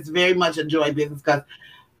business. It's very much a joy business because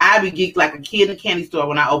I be geeked like a kid in a candy store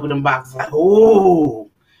when I open them boxes. Like, oh,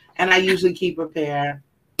 and I usually keep a pair.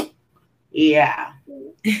 Yeah.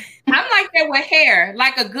 I'm like that with hair,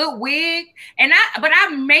 like a good wig. But I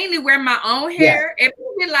mainly wear my own hair. Yeah. And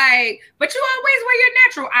people be like, but you always wear your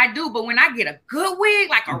natural. I do, but when I get a good wig,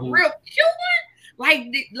 like a real cute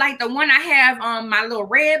one, like the one I have on my little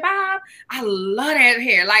red bob, I love that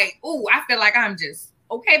hair. Like, ooh, I feel like I'm just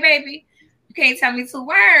okay, baby. You can't tell me 2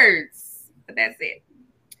 words, but that's it.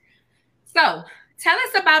 So tell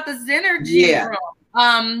us about the Zenergy room.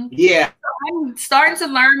 Yeah. I'm starting to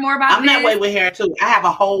learn more about I'm that way with hair too. I have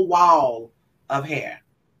a whole wall of hair.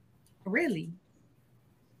 Really?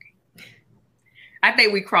 I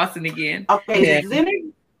think we crossing again. Okay, yeah.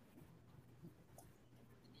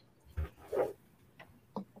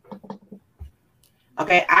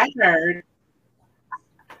 Okay, I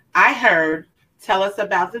heard, tell us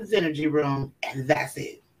about the Zenergy room, and that's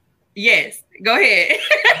it. Yes, go ahead.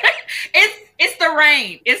 It's the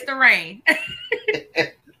rain. It's the rain.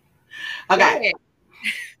 Okay.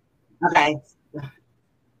 Okay.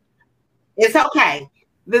 It's okay.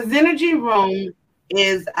 The Zenergy room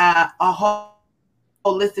is a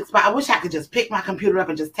holistic spot. I wish I could just pick my computer up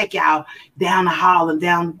and just take y'all down the hall and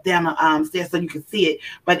down the stairs so you can see it.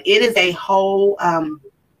 But it is a whole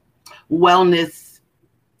wellness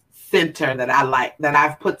center that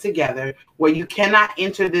I've put together, where you cannot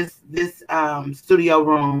enter this studio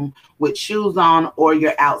room with shoes on or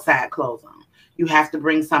your outside clothes on. You have to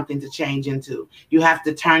bring something to change into. You have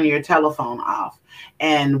to turn your telephone off.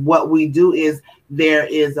 And what we do is there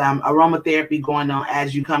is aromatherapy going on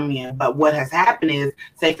as you come in. But what has happened is,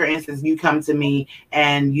 say for instance, you come to me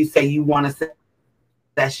and you say you want to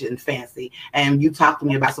session fancy, and you talk to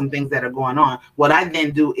me about some things that are going on. What I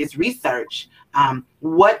then do is research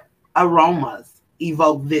what aromas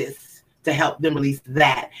evoke this to help them release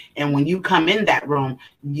that. And when you come in that room,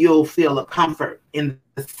 you'll feel a comfort in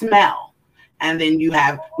the smell. And then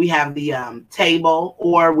we have the table,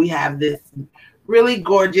 or we have this really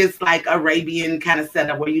gorgeous, like Arabian kind of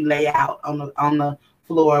setup where you lay out on the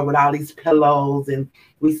floor with all these pillows, and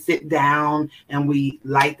we sit down and we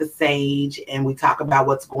light the sage and we talk about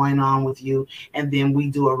what's going on with you. And then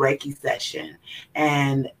we do a Reiki session,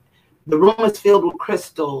 and the room is filled with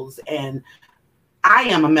crystals. And I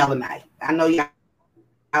am a melanite. I know y'all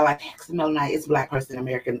like melanite. It's Black person,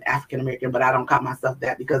 African American, but I don't call myself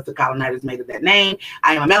that because the colonizers made it that name.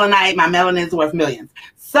 I am a melanite. My melanin is worth millions.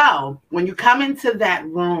 So when you come into that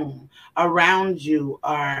room, around you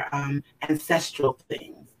are ancestral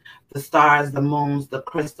things. The stars, the moons, the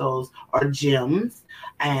crystals are gems,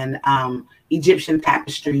 and Egyptian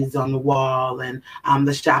tapestries on the wall, and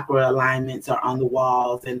the chakra alignments are on the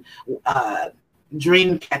walls, and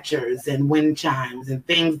dream catchers and wind chimes and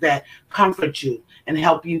things that comfort you and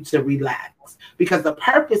help you to relax. Because the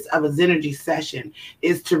purpose of a Zenergy session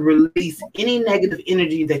is to release any negative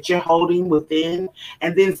energy that you're holding within,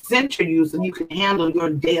 and then center you so you can handle your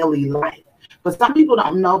daily life. But some people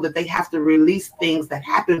don't know that they have to release things that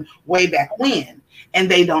happened way back when,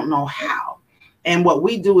 and they don't know how. And what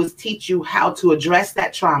we do is teach you how to address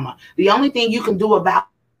that trauma. The only thing you can do about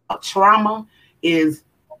trauma is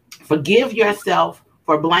forgive yourself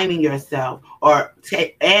for blaming yourself, or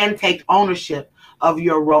take ownership of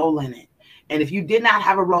your role in it. And if you did not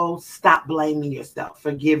have a role, stop blaming yourself,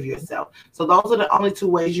 forgive yourself. So those are the only two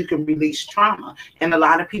ways you can release trauma. And a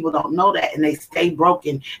lot of people don't know that, and they stay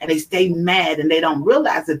broken and they stay mad, and they don't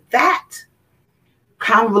realize that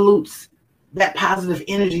convolutes that positive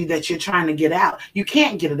energy that you're trying to get out. You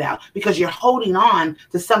can't get it out because you're holding on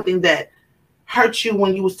to something that hurt you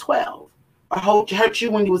when you was 12. Or hurt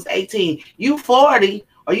you when you was 18. You 40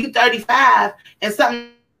 or you 35, and something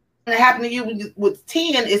that happened to you with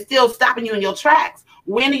 10 is still stopping you in your tracks.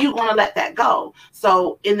 When are you going to let that go?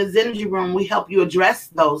 So in the Zenergy room, we help you address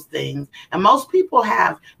those things. And most people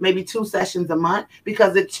have maybe 2 sessions a month,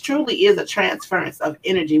 because it truly is a transference of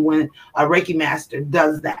energy when a Reiki master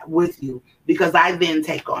does that with you, because I then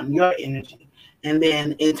take on your energy. And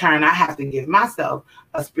then in turn, I have to give myself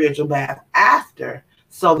a spiritual bath after,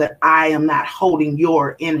 so that I am not holding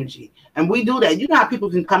your energy. And we do that. You know how people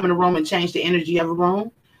can come in a room and change the energy of a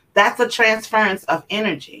room? That's a transference of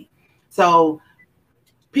energy. So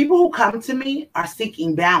people who come to me are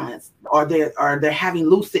seeking balance, or they're having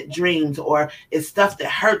lucid dreams, or it's stuff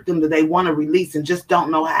that hurt them that they want to release and just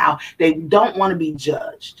don't know how. They don't want to be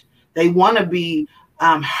judged. They want to be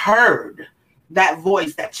heard. That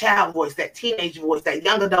voice, that child voice, that teenage voice, that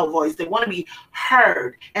young adult voice, they want to be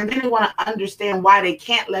heard. And then they want to understand why they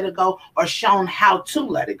can't let it go, or shown how to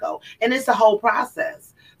let it go. And it's a whole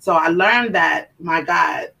process. So I learned that, my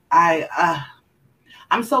God,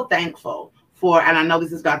 I'm so thankful for, and I know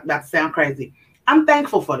this is about to sound crazy, I'm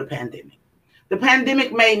thankful for the pandemic. The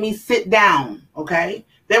pandemic made me sit down, okay?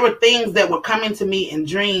 There were things that were coming to me in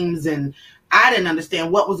dreams, and I didn't understand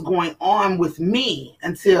what was going on with me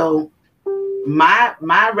until my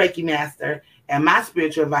Reiki master and my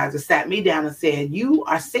spiritual advisor sat me down and said, you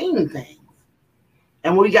are seeing things.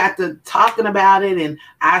 And we got to talking about it, and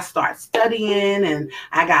I start studying, and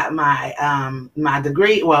I got my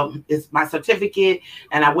degree. Well, it's my certificate,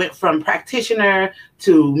 and I went from practitioner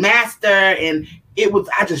to master, and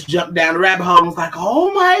I just jumped down the rabbit hole and was like,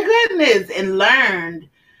 oh my goodness, and learned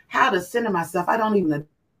how to center myself. I don't even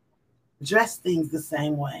address things the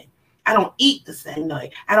same way. I don't eat the same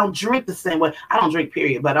way. I don't drink the same way. I don't drink,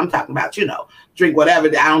 period. But I'm talking about, drink whatever.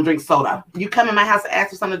 I don't drink soda. You come in my house and ask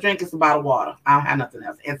for something to drink, it's a bottle of water. I don't have nothing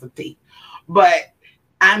else. And some tea. But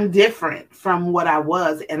I'm different from what I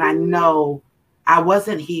was. And I know I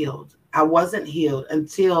wasn't healed. I wasn't healed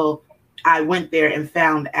until I went there and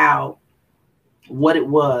found out what it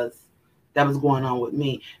was that was going on with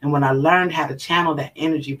me. And when I learned how to channel that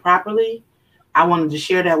energy properly, I wanted to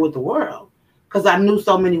share that with the world. Because I knew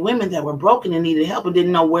so many women that were broken and needed help and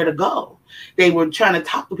didn't know where to go. They were trying to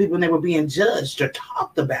talk to people and they were being judged or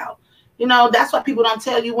talked about. That's why people don't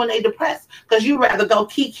tell you when they're depressed. Because you'd rather go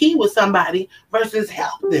kiki with somebody versus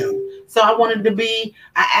help them. So I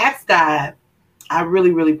asked God, I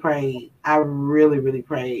really, really prayed. I really, really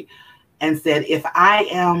prayed and said, if I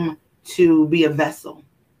am to be a vessel,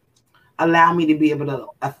 allow me to be able to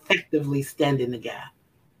effectively stand in the gap.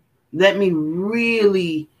 Let me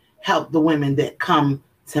really help the women that come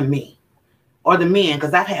to me, or the men,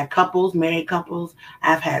 because I've had couples, married couples,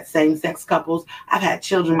 I've had same-sex couples, I've had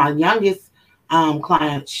children. My youngest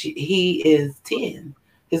client, he is 10.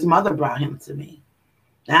 His mother brought him to me.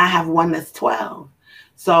 Now I have one that's 12.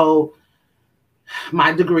 So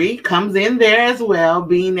my degree comes in there as well,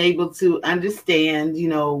 being able to understand,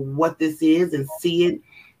 what this is and see it,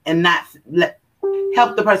 and not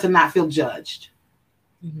help the person not feel judged.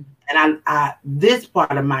 Mm-hmm. And this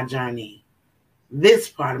part of my journey,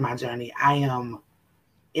 I am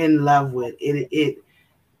in love with it.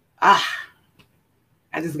 I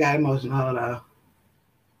just got emotional. Hold on.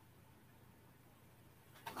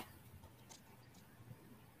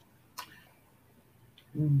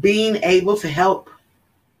 Being able to help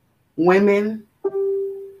women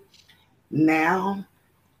now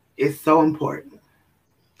is so important.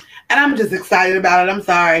 And I'm just excited about it. I'm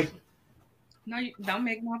sorry. No, you don't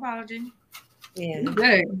make no apology. Yeah. You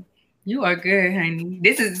good. You are good, honey.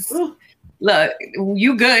 This is, look,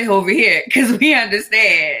 you good over here because we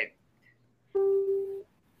understand.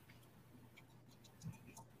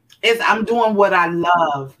 I'm doing what I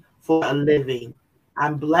love for a living.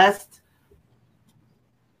 I'm blessed.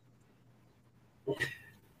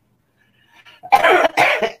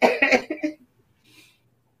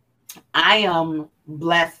 I am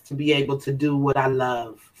blessed to be able to do what I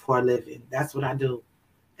love for a living. That's what I do.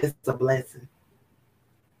 It's a blessing.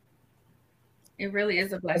 It really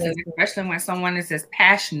is a blessing, especially when someone is as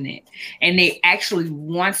passionate and they actually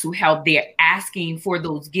want to help. They're asking for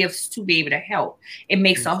those gifts to be able to help. It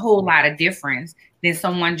makes a whole lot of difference than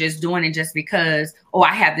someone just doing it just because,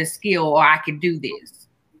 I have this skill or I can do this.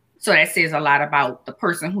 So that says a lot about the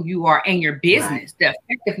person who you are and your business, right. The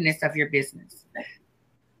effectiveness of your business.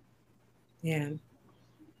 Yeah.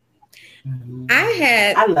 Mm-hmm.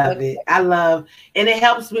 I love it. And it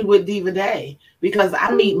helps me with Diva Day because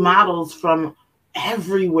I meet models from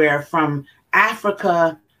everywhere, from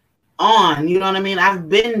Africa on, you know what I mean? I've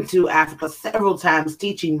been to Africa several times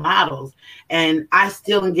teaching models, and I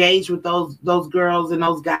still engage with those girls and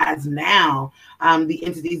those guys now. The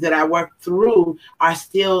entities that I work through are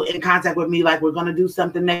still in contact with me, like, we're going to do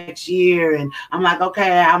something next year. And I'm like,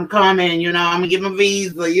 okay, I'm coming, I'm going to get my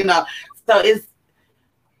visa, So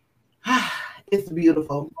it's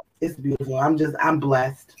beautiful. It's beautiful. I'm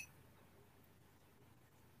blessed.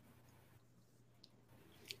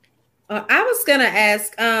 I was gonna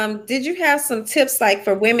ask, did you have some tips like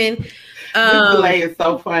for women? This delay is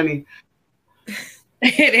so funny.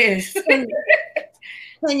 It is.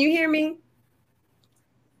 Can you hear me?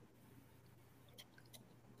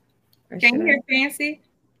 Can you hear Fancy?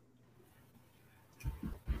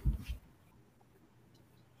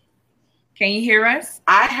 Can you hear us?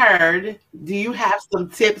 I heard, do you have some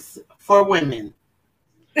tips for women?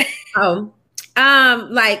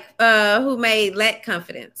 Like who may lack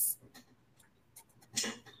confidence?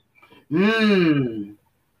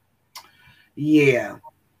 Yeah.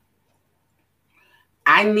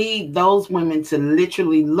 I need those women to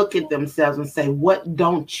literally look at themselves and say, what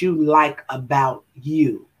don't you like about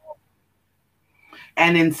you?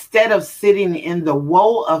 And instead of sitting in the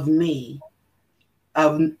woe of me,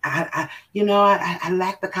 I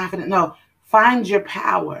lack the confidence. No, find your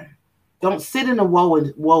power. Don't sit in the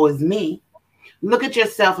woe is me. Look at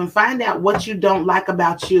yourself and find out what you don't like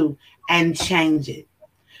about you and change it.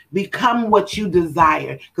 Become what you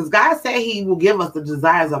desire. Because God said he will give us the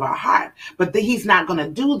desires of our heart. But he's not going to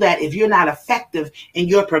do that if you're not effective in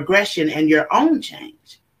your progression and your own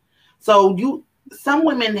change. So some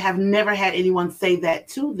women have never had anyone say that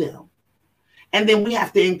to them. And then we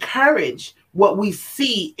have to encourage what we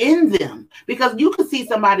see in them, because you can see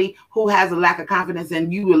somebody who has a lack of confidence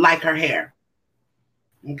and you would like her hair.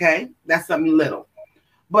 Okay, that's something little.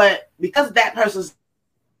 But because that person's,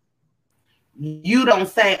 you don't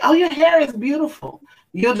say, oh, your hair is beautiful.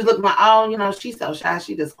 You just look like, oh, you know, she's so shy,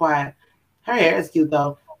 she just quiet. Her hair is cute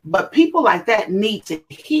though. But people like that need to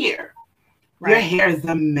hear, your hair is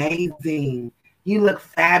amazing. You look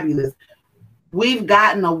fabulous. We've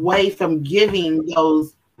gotten away from giving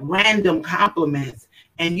those random compliments,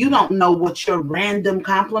 and you don't know what your random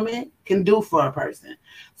compliment can do for a person.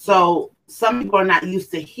 So some people are not used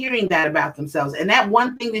to hearing that about themselves. And that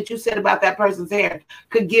one thing that you said about that person's hair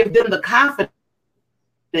could give them the confidence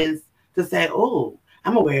to say, oh,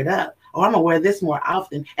 I'm gonna wear it up, or I'm gonna wear this more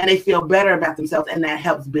often. And they feel better about themselves, and that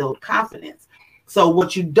helps build confidence. So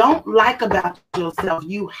what you don't like about yourself,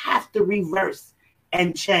 you have to reverse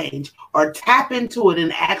and change, or tap into it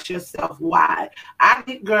and ask yourself why. I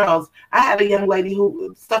get girls, I had a young lady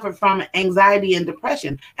who suffered from anxiety and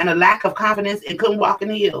depression and a lack of confidence and couldn't walk in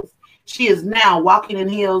heels. She is now walking in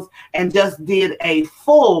heels and just did a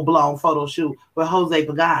full-blown photo shoot with Jose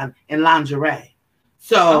Pagan in lingerie.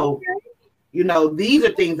 So, you know, these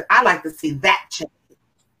are things I like to see that change,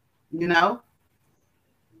 you know?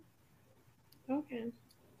 Okay.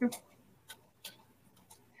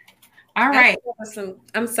 All right.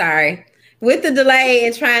 I'm sorry with the delay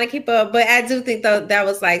and trying to keep up, but I do think that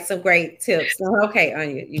was like some great tips. So, okay,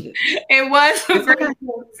 Anya, you. It was some great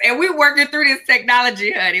tips, and we're working through this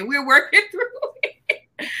technology, honey. We're working through it.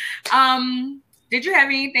 Did you have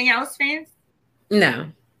anything else, fans?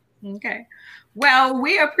 No. Okay. Well,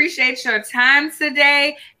 we appreciate your time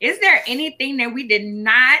today. Is there anything that we did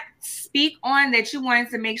not speak on that you wanted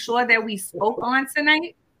to make sure that we spoke on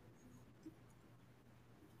tonight?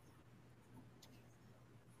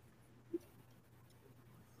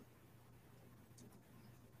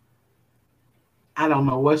 I don't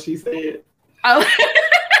know what she said. Oh,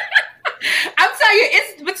 I'm telling you,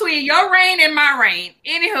 it's between your reign and my reign.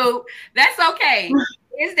 Anywho, that's okay.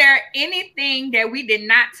 Is there anything that we did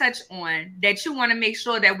not touch on that you want to make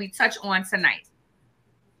sure that we touch on tonight?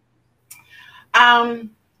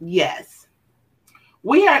 Yes.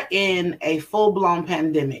 We are in a full-blown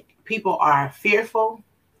pandemic. People are fearful.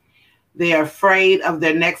 They're afraid of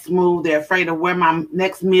their next move. They're afraid of where my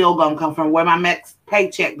next meal gonna come from, where my next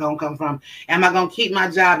paycheck gonna come from. Am I gonna keep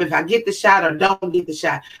my job if I get the shot or don't get the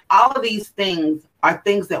shot? All of these things are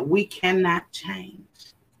things that we cannot change.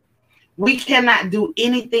 We cannot do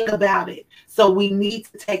anything about it. So we need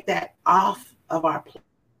to take that off of our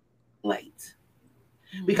plate.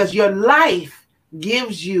 Because your life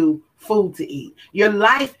gives you food to eat. Your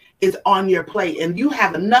life is on your plate, and you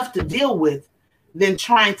have enough to deal with than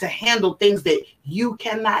trying to handle things that you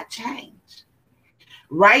cannot change.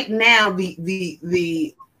 Right now,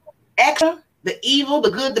 the extra, the evil,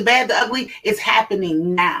 the good, the bad, the ugly is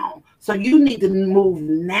happening now. So you need to move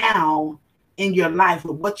now in your life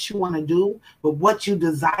with what you want to do, with what you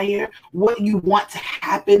desire, what you want to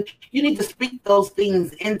happen. You need to speak those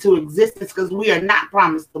things into existence, because we are not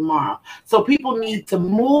promised tomorrow. So people need to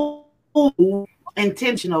move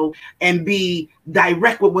intentional and be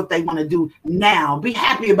direct with what they want to do now. Be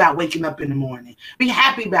happy about waking up in the morning. Be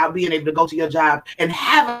happy about being able to go to your job and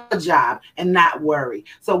have a job and not worry.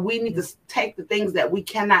 So we need to take the things that we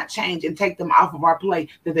cannot change and take them off of our plate,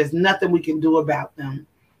 that there's nothing we can do about them.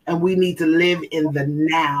 And we need to live in the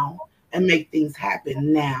now and make things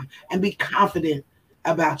happen now, and be confident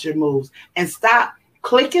about your moves, and stop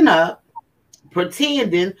clicking up,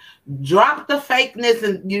 pretending, drop the fakeness,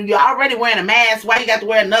 and you're already wearing a mask. Why you got to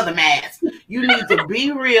wear another mask? You need to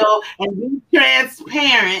be real and be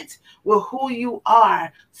transparent with who you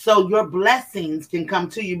are, so your blessings can come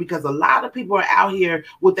to you. Because a lot of people are out here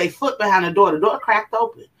with their foot behind the door cracked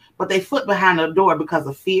open, but they foot behind the door because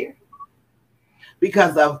of fear,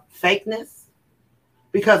 because of fakeness,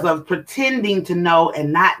 because of pretending to know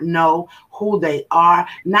and not know who they are,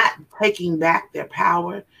 not taking back their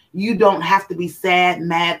power. You don't have to be sad,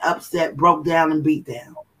 mad, upset, broke down, and beat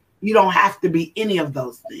down. You don't have to be any of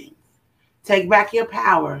those things. Take back your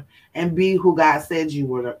power and be who God said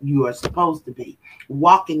you are supposed to be.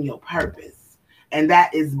 Walk in your purpose. And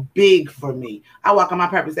that is big for me. I walk on my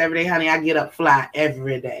purpose every day, honey. I get up fly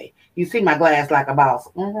every day. You see my glass like a boss.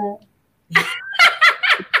 Mm-hmm.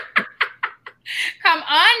 Come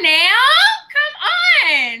on now. Come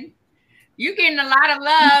on. You getting a lot of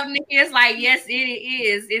love. Nikki is like, yes, it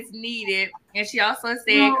is. It's needed. And she also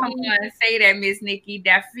said, come on, say that, MsNickee.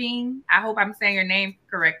 Daphne, I hope I'm saying your name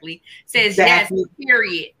correctly, says Daphne. Yes,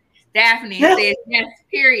 period. Daphne says yes,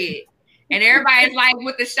 period. And everybody's like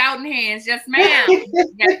with the shouting hands, yes, ma'am.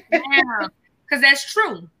 Yes, ma'am. because that's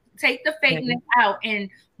true. Take the fakeness out. And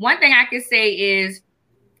one thing I can say is,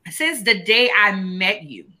 since the day I met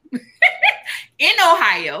you in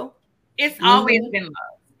Ohio, it's always been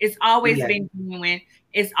love. It's always been genuine.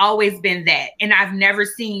 It's always been that. And I've never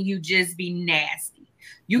seen you just be nasty.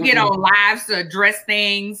 You get on lives to address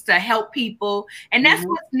things, to help people. And that's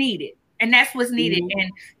what's needed. And that's what's needed.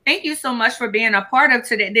 And thank you so much for being a part of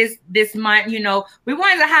today. This month, you know, we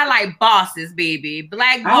wanted to highlight bosses, baby.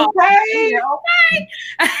 Black bosses. Okay.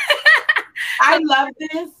 I love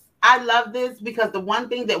this. I love this because the one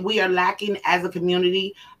thing that we are lacking as a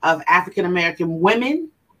community of African American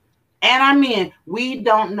women and our men, we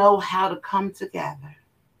don't know how to come together.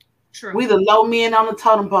 True. We the low men on the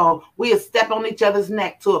totem pole. We step on each other's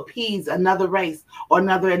neck to appease another race or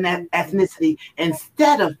another ethnicity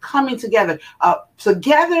instead of coming together.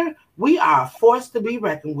 Together, we are a force to be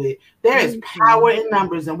reckoned with. There is power in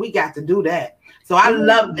numbers, and we got to do that. So I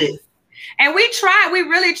love this. And we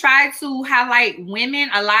really try to highlight women,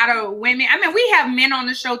 a lot of women. I mean, we have men on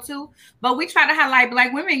the show too, but we try to highlight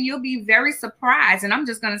Black women. You'll be very surprised. And I'm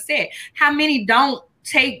just going to say it, how many don't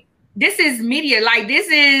take, this is media. Like this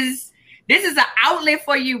is an outlet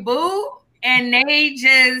for you, boo. And they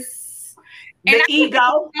just, the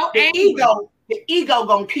ego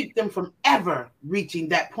going to keep them from ever reaching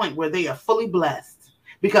that point where they are fully blessed.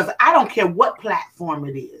 Because I don't care what platform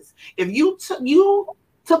it is. If you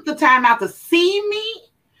took the time out to see me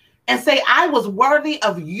and say I was worthy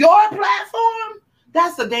of your platform,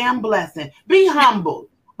 that's a damn blessing. Be humble.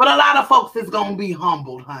 But a lot of folks is going to be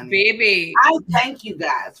humbled, honey. Baby. I thank you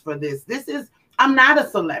guys for this. I'm not a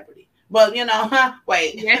celebrity. But, you know,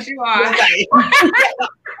 wait. Yes, you are. That's right.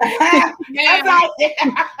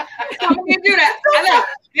 I'm going to do that. I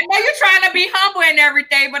know you're trying to be humble and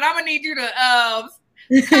everything, but I'm going to need you to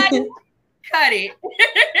cut it.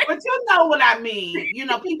 But you know what I mean. You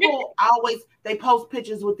know, people always, they post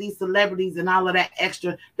pictures with these celebrities and all of that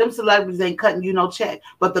extra. Them celebrities ain't cutting you no check.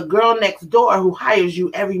 But the girl next door who hires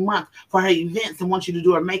you every month for her events and wants you to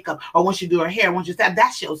do her makeup or wants you to do her hair, wants you to,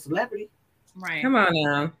 that's your celebrity. Right. Come on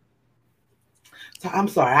now. So I'm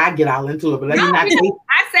sorry, I get all into it, but let me not. I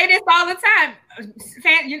say this all the time.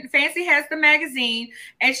 Fancy has the magazine,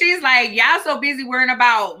 and she's like, "Y'all so busy worrying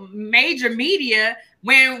about major media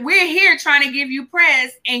when we're here trying to give you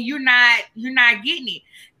press, and you're not getting it."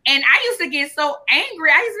 And I used to get so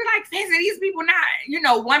angry. I used to be like, "Fancy, these people not," you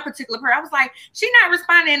know, one particular person. I was like, "She not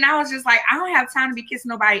responding," and I was just like, "I don't have time to be kissing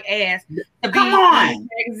nobody's ass to be in the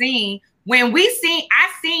magazine." When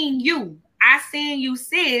I seen you,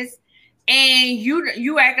 sis. And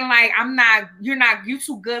you acting like you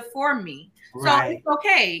too good for me. Right. So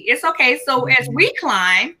it's okay. So as we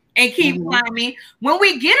climb and keep climbing, when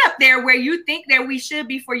we get up there where you think that we should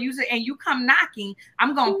be for you and you come knocking,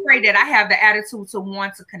 I'm going to pray that I have the attitude to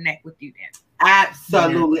want to connect with you then.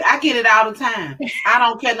 Absolutely. Yeah. I get it all the time. I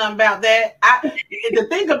don't care nothing about that. The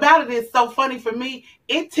thing about it is so funny for me.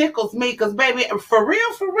 It tickles me because, baby, for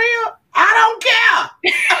real, I don't care.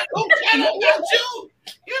 I don't care about you.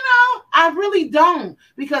 You know, I really don't.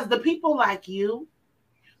 Because the people like you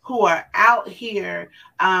who are out here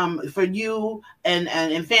for you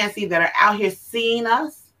and Fancy that are out here seeing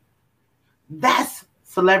us, that's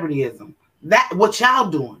celebrityism. That what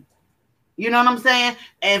y'all doing. You know what I'm saying?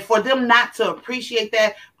 And for them not to appreciate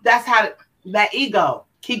that, that's how that ego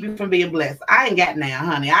keep you from being blessed. I ain't got now,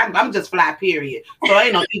 honey. I'm just fly, period. So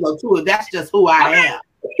ain't no ego to it. That's just who I am.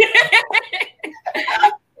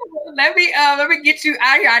 Let me get you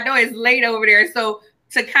out here. I know it's late over there. So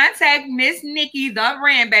to contact MsNickee, the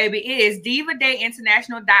brand, baby, it is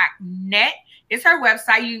divadayinternational.net. It's her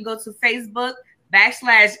website. You can go to Facebook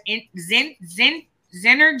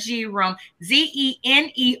 /Zenergy Room,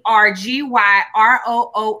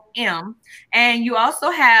 ZENERGYROOM. And you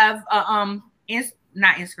also have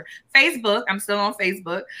not Instagram, Facebook. I'm still on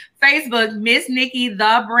Facebook. MsNickee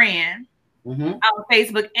the brand on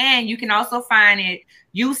Facebook, and you can also find it.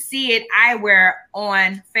 You see it eyewear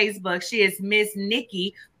on Facebook. She is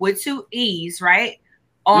MsNickee with 2 E's, right?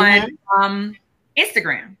 On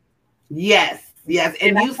Instagram. Yes.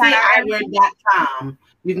 And you see eyewear.com.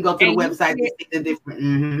 You can go to the website to see the different.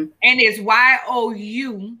 And it's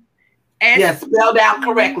YOU. Yes, spelled out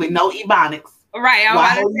correctly. No ebonics. Right. I was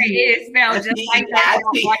about to say it is spelled just like that.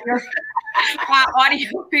 My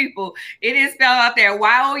audio people. It is spelled out there.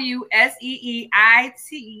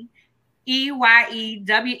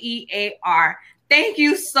 YOUSEEITEYEWEAR. Thank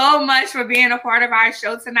you so much for being a part of our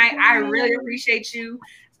show tonight. I really appreciate you.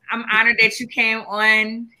 I'm honored that you came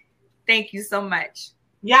on. Thank you so much.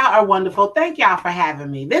 Y'all are wonderful. Thank y'all for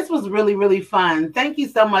having me. This was really, really fun. Thank you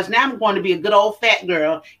so much. Now I'm going to be a good old fat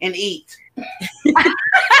girl and eat. Me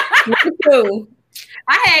too.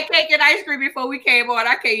 I had cake and ice cream before we came on.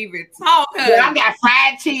 I can't even talk. Yeah, I got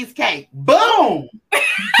fried cheesecake. Boom.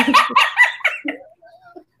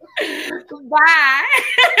 Bye.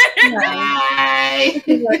 Bye.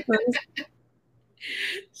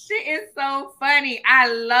 She is so funny.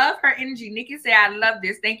 I love her energy. Nikki said, I love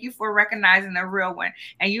this. Thank you for recognizing the real one.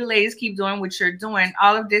 And you ladies keep doing what you're doing.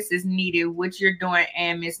 All of this is needed, what you're doing.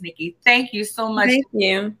 And MsNickee, thank you so much. Thank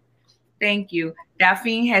you. Thank you.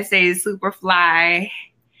 Daphne has said super fly.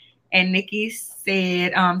 And Nikki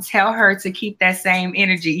said, tell her to keep that same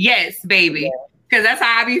energy. Yes, baby. Because that's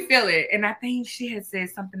how I be feeling. And I think she had said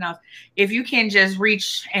something else. If you can just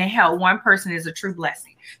reach and help one person is a true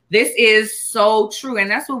blessing. This is so true.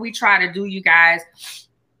 And that's what we try to do, you guys.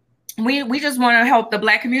 We just want to help the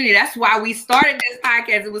Black community. That's why we started this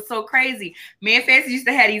podcast. It was so crazy. Me and Fancy used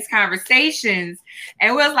to have these conversations.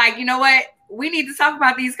 And we was like, you know what? We need to talk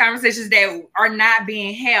about these conversations that are not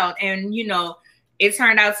being held. And, you know, it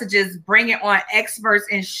turned out to just bring it on experts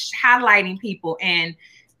and highlighting people. And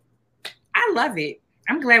I love it.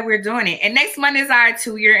 I'm glad we're doing it. And next month is our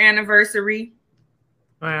 2-year anniversary.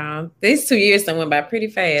 Wow. These 2 years done went by pretty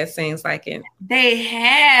fast, seems like it. They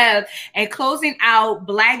have. And closing out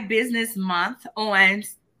Black Business Month on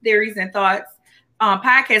Theories and Thoughts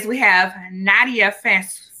podcast, we have Nadia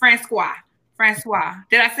Francois.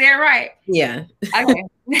 Did I say it right? Yeah. Okay.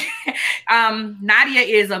 Nadia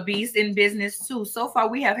is a beast in business too. So far,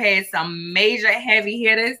 we have had some major heavy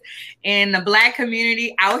hitters in the Black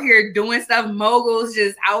community out here doing stuff. Moguls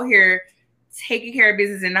just out here taking care of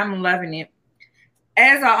business, and I'm loving it.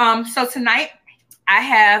 So tonight I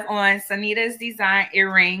have on Sanita's Design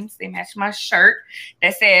earrings. They match my shirt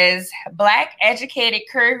that says Black Educated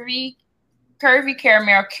Curvy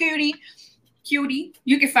Caramel Cutie.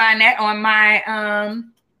 You can find that on my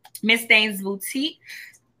Miss Dane's boutique.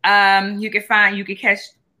 You can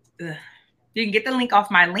get the link off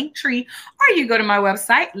my link tree, or you go to my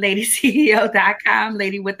website, ladyceo.com,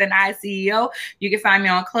 lady with an I CEO. You can find me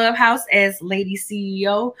on Clubhouse as Lady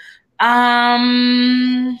CEO.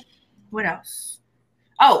 What else?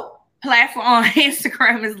 Oh, platform on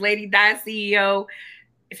Instagram is lady.ceo.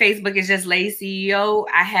 Facebook is just Lady CEO.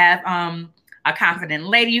 I have a confident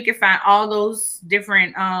lady. You can find all those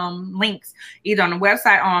different links either on the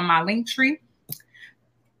website or on my link tree.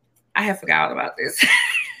 I have forgot about this.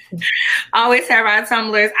 I always have our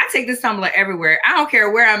tumblers. I take this tumbler everywhere. I don't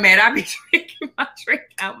care where I'm at. I be drinking my drink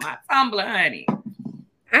out my tumbler, honey.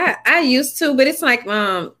 I used to, but it's like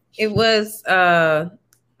it was I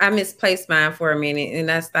misplaced mine for a minute and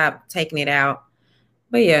I stopped taking it out.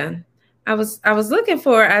 But yeah, I was looking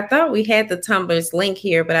for, I thought we had the tumblers link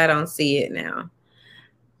here, but I don't see it now.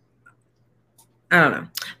 I don't know.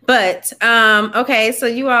 But okay, so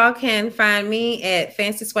you all can find me at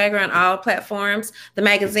Fancy Swagger on all platforms. The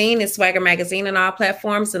magazine is Swagger Magazine on all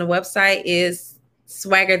platforms, and the website is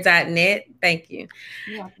swagger.net. Thank you.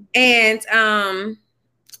 Yeah. And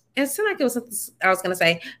it seemed like it was something I was going to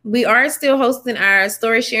say. We are still hosting our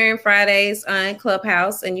story sharing Fridays on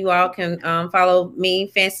Clubhouse, and you all can follow me,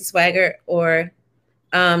 Fancy Swagger, or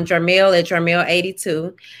Jarmel at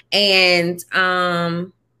Jarmel82. And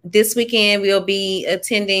this weekend we'll be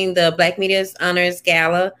attending the Black Media's Honors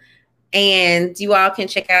Gala, and you all can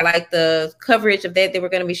check out like the coverage of that we're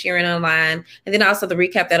going to be sharing online, and then also the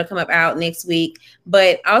recap that'll come out next week.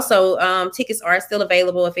 But also tickets are still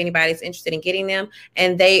available if anybody's interested in getting them,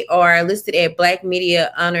 and they are listed at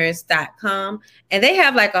blackmediahonors.com, and they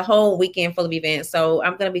have like a whole weekend full of events. So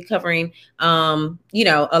I'm going to be covering you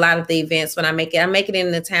know, a lot of the events when I make it. I'm making it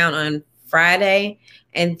into town on Friday.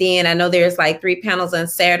 And then I know there's like 3 panels on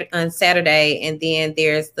Saturday, and then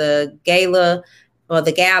there's the gala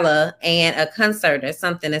and a concert or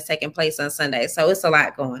something that's taking place on Sunday. So it's a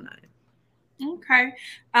lot going on. Okay.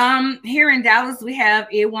 Here in Dallas, we have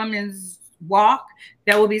a woman's walk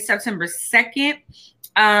that will be September 2nd.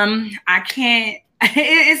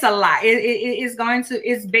 It's a lot.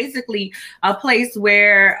 It's basically a place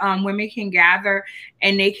where women can gather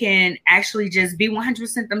and they can actually just be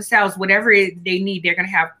 100% themselves, whatever they need. They're going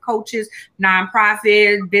to have coaches,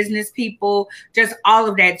 nonprofit, business people, just all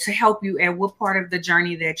of that to help you at what part of the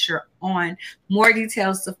journey that you're on. More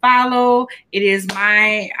details to follow.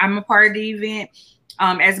 I'm a part of the event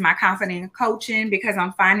as my confident coaching, because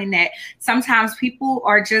I'm finding that sometimes people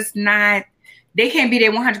are just not, they can't be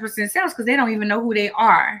their 100% selves because they don't even know who they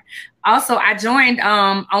are. Also, I joined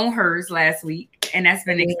On Hers last week, and that's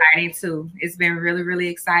been exciting too. It's been really, really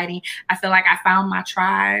exciting. I feel like I found my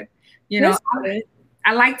tribe. You know,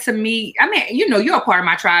 I like to meet, I mean, you know, you're a part of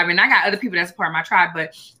my tribe and I got other people that's a part of my tribe,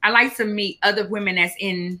 but I like to meet other women that's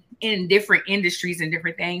in different industries and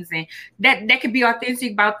different things, and that could be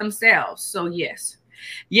authentic about themselves. So yes.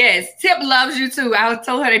 Tip loves you too. I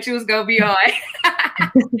told her that you was going to be on.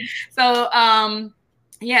 So,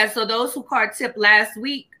 yeah, so those who called Tip last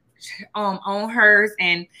week on hers,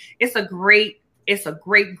 and it's a great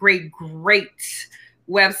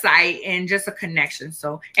website and just a connection.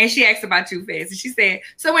 So, and she asked about you, Fancy. She said,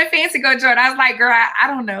 so when Fancy go join, I was like, girl, I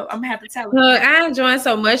don't know. I'm gonna have to tell her. Look, I enjoy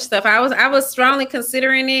so much stuff. I was strongly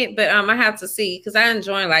considering it, but I have to see, because I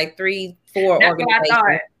enjoy like 3-4 organizations. What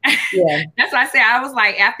I thought. Yeah. That's what I said. I was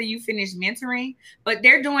like, after you finish mentoring, but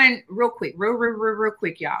they're doing real quick,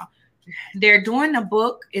 y'all. They're doing a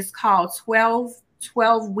book. It's called 12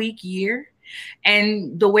 week year.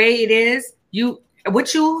 And the way it is,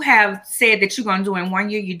 what you have said that you're going to do in 1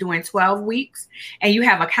 year, you're doing 12 weeks, and you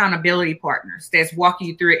have accountability partners that's walking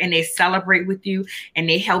you through it, and they celebrate with you and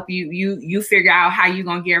they help you figure out how you're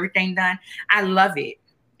going to get everything done. I love it.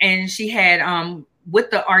 And she had,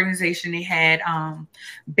 with the organization, they had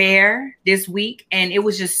Bear this week, and it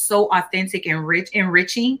was just so authentic and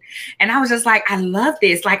enriching. And I was just like, I love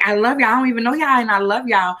this. Like, I love y'all. I don't even know y'all, and I love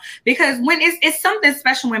y'all, because when it's something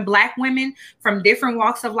special when Black women from different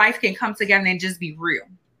walks of life can come together and just be real.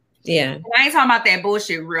 Yeah. And I ain't talking about that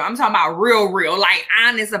bullshit real. I'm talking about real, like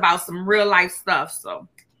honest about some real life stuff. So,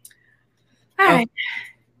 all right.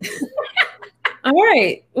 All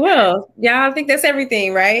right. Well, y'all, I think that's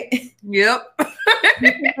everything, right? Yep.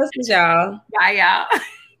 Y'all. Bye, y'all.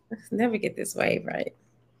 Never get this wave right.